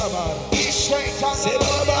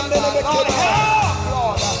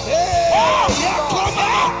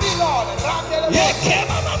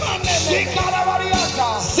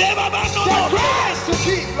 the grace to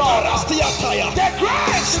keep, Lord. The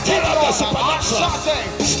grace to keep, Lord. Stir up the supernatural.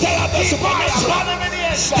 Stir up the supernatural.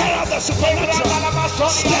 Stir up the supernatural.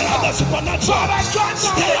 Stir up the supernatural.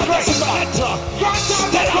 Stir up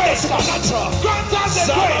the supernatural. Grant us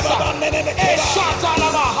the grace.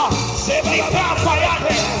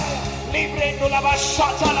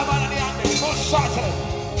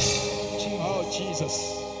 Oh, Jesus.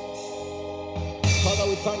 Father,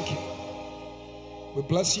 we thank you. We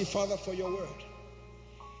bless you, Father, for your word.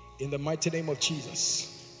 In the mighty name of Jesus.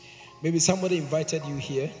 Maybe somebody invited you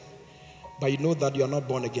here, but you know that you are not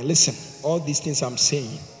born again. Listen, all these things I'm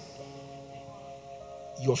saying,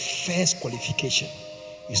 your first qualification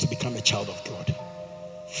is to become a child of God.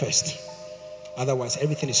 First. Otherwise,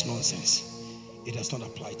 everything is nonsense. It does not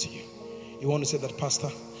apply to you. You want to say that, Pastor,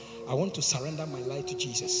 I want to surrender my life to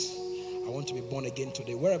Jesus. I want to be born again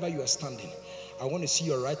today. Wherever you are standing, I want to see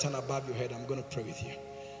your right hand above your head. I'm going to pray with you.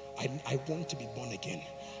 I want to be born again.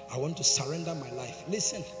 I want to surrender my life.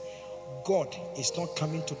 Listen, God is not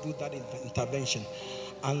coming to do that intervention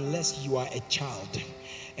unless you are a child.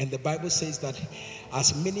 And the Bible says that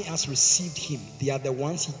as many as received him, they are the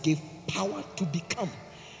ones he gave power to become.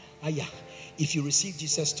 If you receive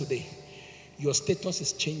Jesus today, your status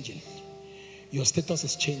is changing. Your status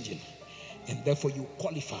is changing. And therefore you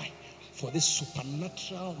qualify for these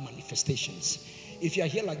supernatural manifestations. If you are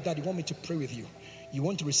here like that, you want me to pray with you. You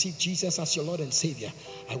want to receive Jesus as your Lord and Savior.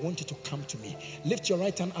 I want you to come to me. Lift your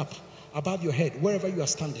right hand up above your head, wherever you are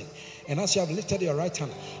standing. And as you have lifted your right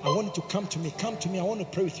hand, I want you to come to me. Come to me. I want to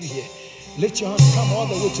pray with you here. Lift your hand. Come all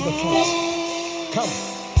the way to the front.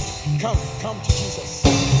 Come to Jesus.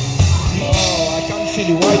 Oh, I can't feel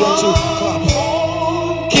you. Why don't you clap?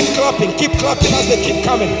 Keep clapping as they keep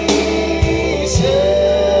coming.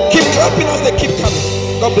 Keep clapping as they keep coming.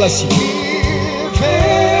 God bless you. Give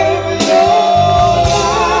him your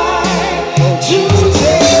life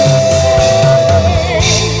today.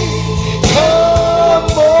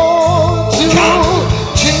 Come on to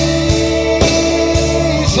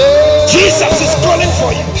Jesus. Jesus is calling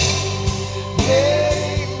for you.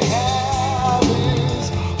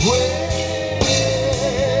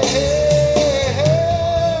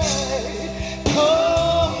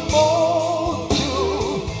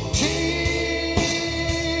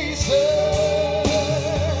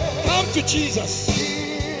 Jesus.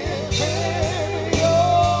 Give him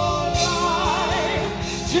your life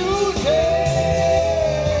today.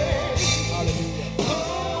 Hallelujah.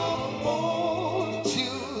 Come on to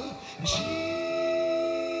Jesus.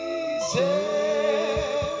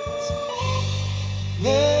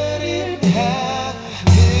 Let him have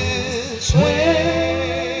his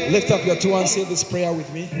way. Lift up your two hands, say this prayer with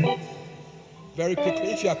me. Very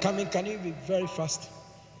quickly. If you are coming, can you be very fast?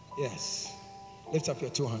 Yes. Lift up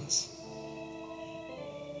your two hands.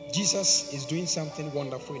 Jesus is doing something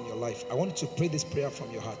wonderful in your life. I want you to pray this prayer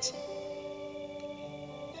from your heart.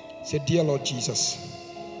 Say, Dear Lord Jesus.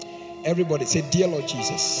 Everybody say, Dear Lord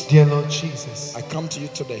Jesus. Dear Lord Jesus. I come to you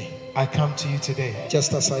today. I come to you today.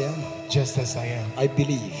 Just as I am. Just as I am. I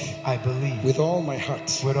believe. I believe. With all my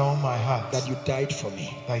heart. With all my heart. That you died for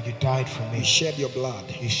me. That you died for me. You shed your blood.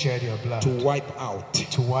 You shed your blood. To wipe out.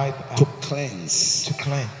 To wipe out. To cleanse. To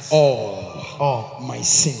cleanse. All my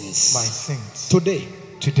sins. My sins.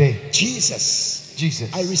 Today, Jesus,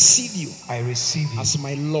 I receive you. I receive you as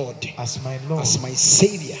my Lord, as my Lord, as my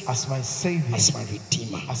Savior, as my Savior, as my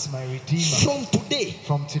Redeemer, as my Redeemer. From today,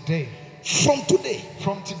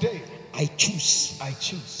 I choose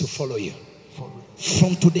to follow you.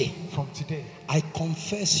 From today, I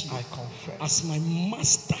confess you as my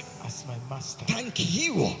Master. Thank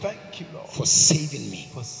you, Lord, for saving me.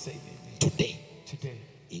 Today,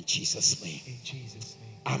 in Jesus' name.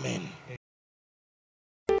 Amen.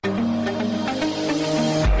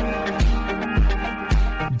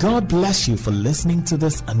 God bless you for listening to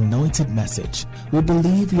this anointed message. We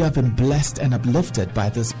believe you have been blessed and uplifted by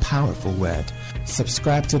this powerful word.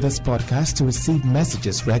 Subscribe to this podcast to receive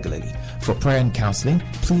messages regularly. For prayer and counseling,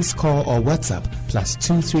 please call or WhatsApp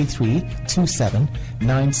 +233 27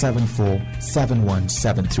 974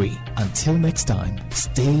 7173. Until next time,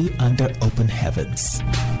 stay under open heavens.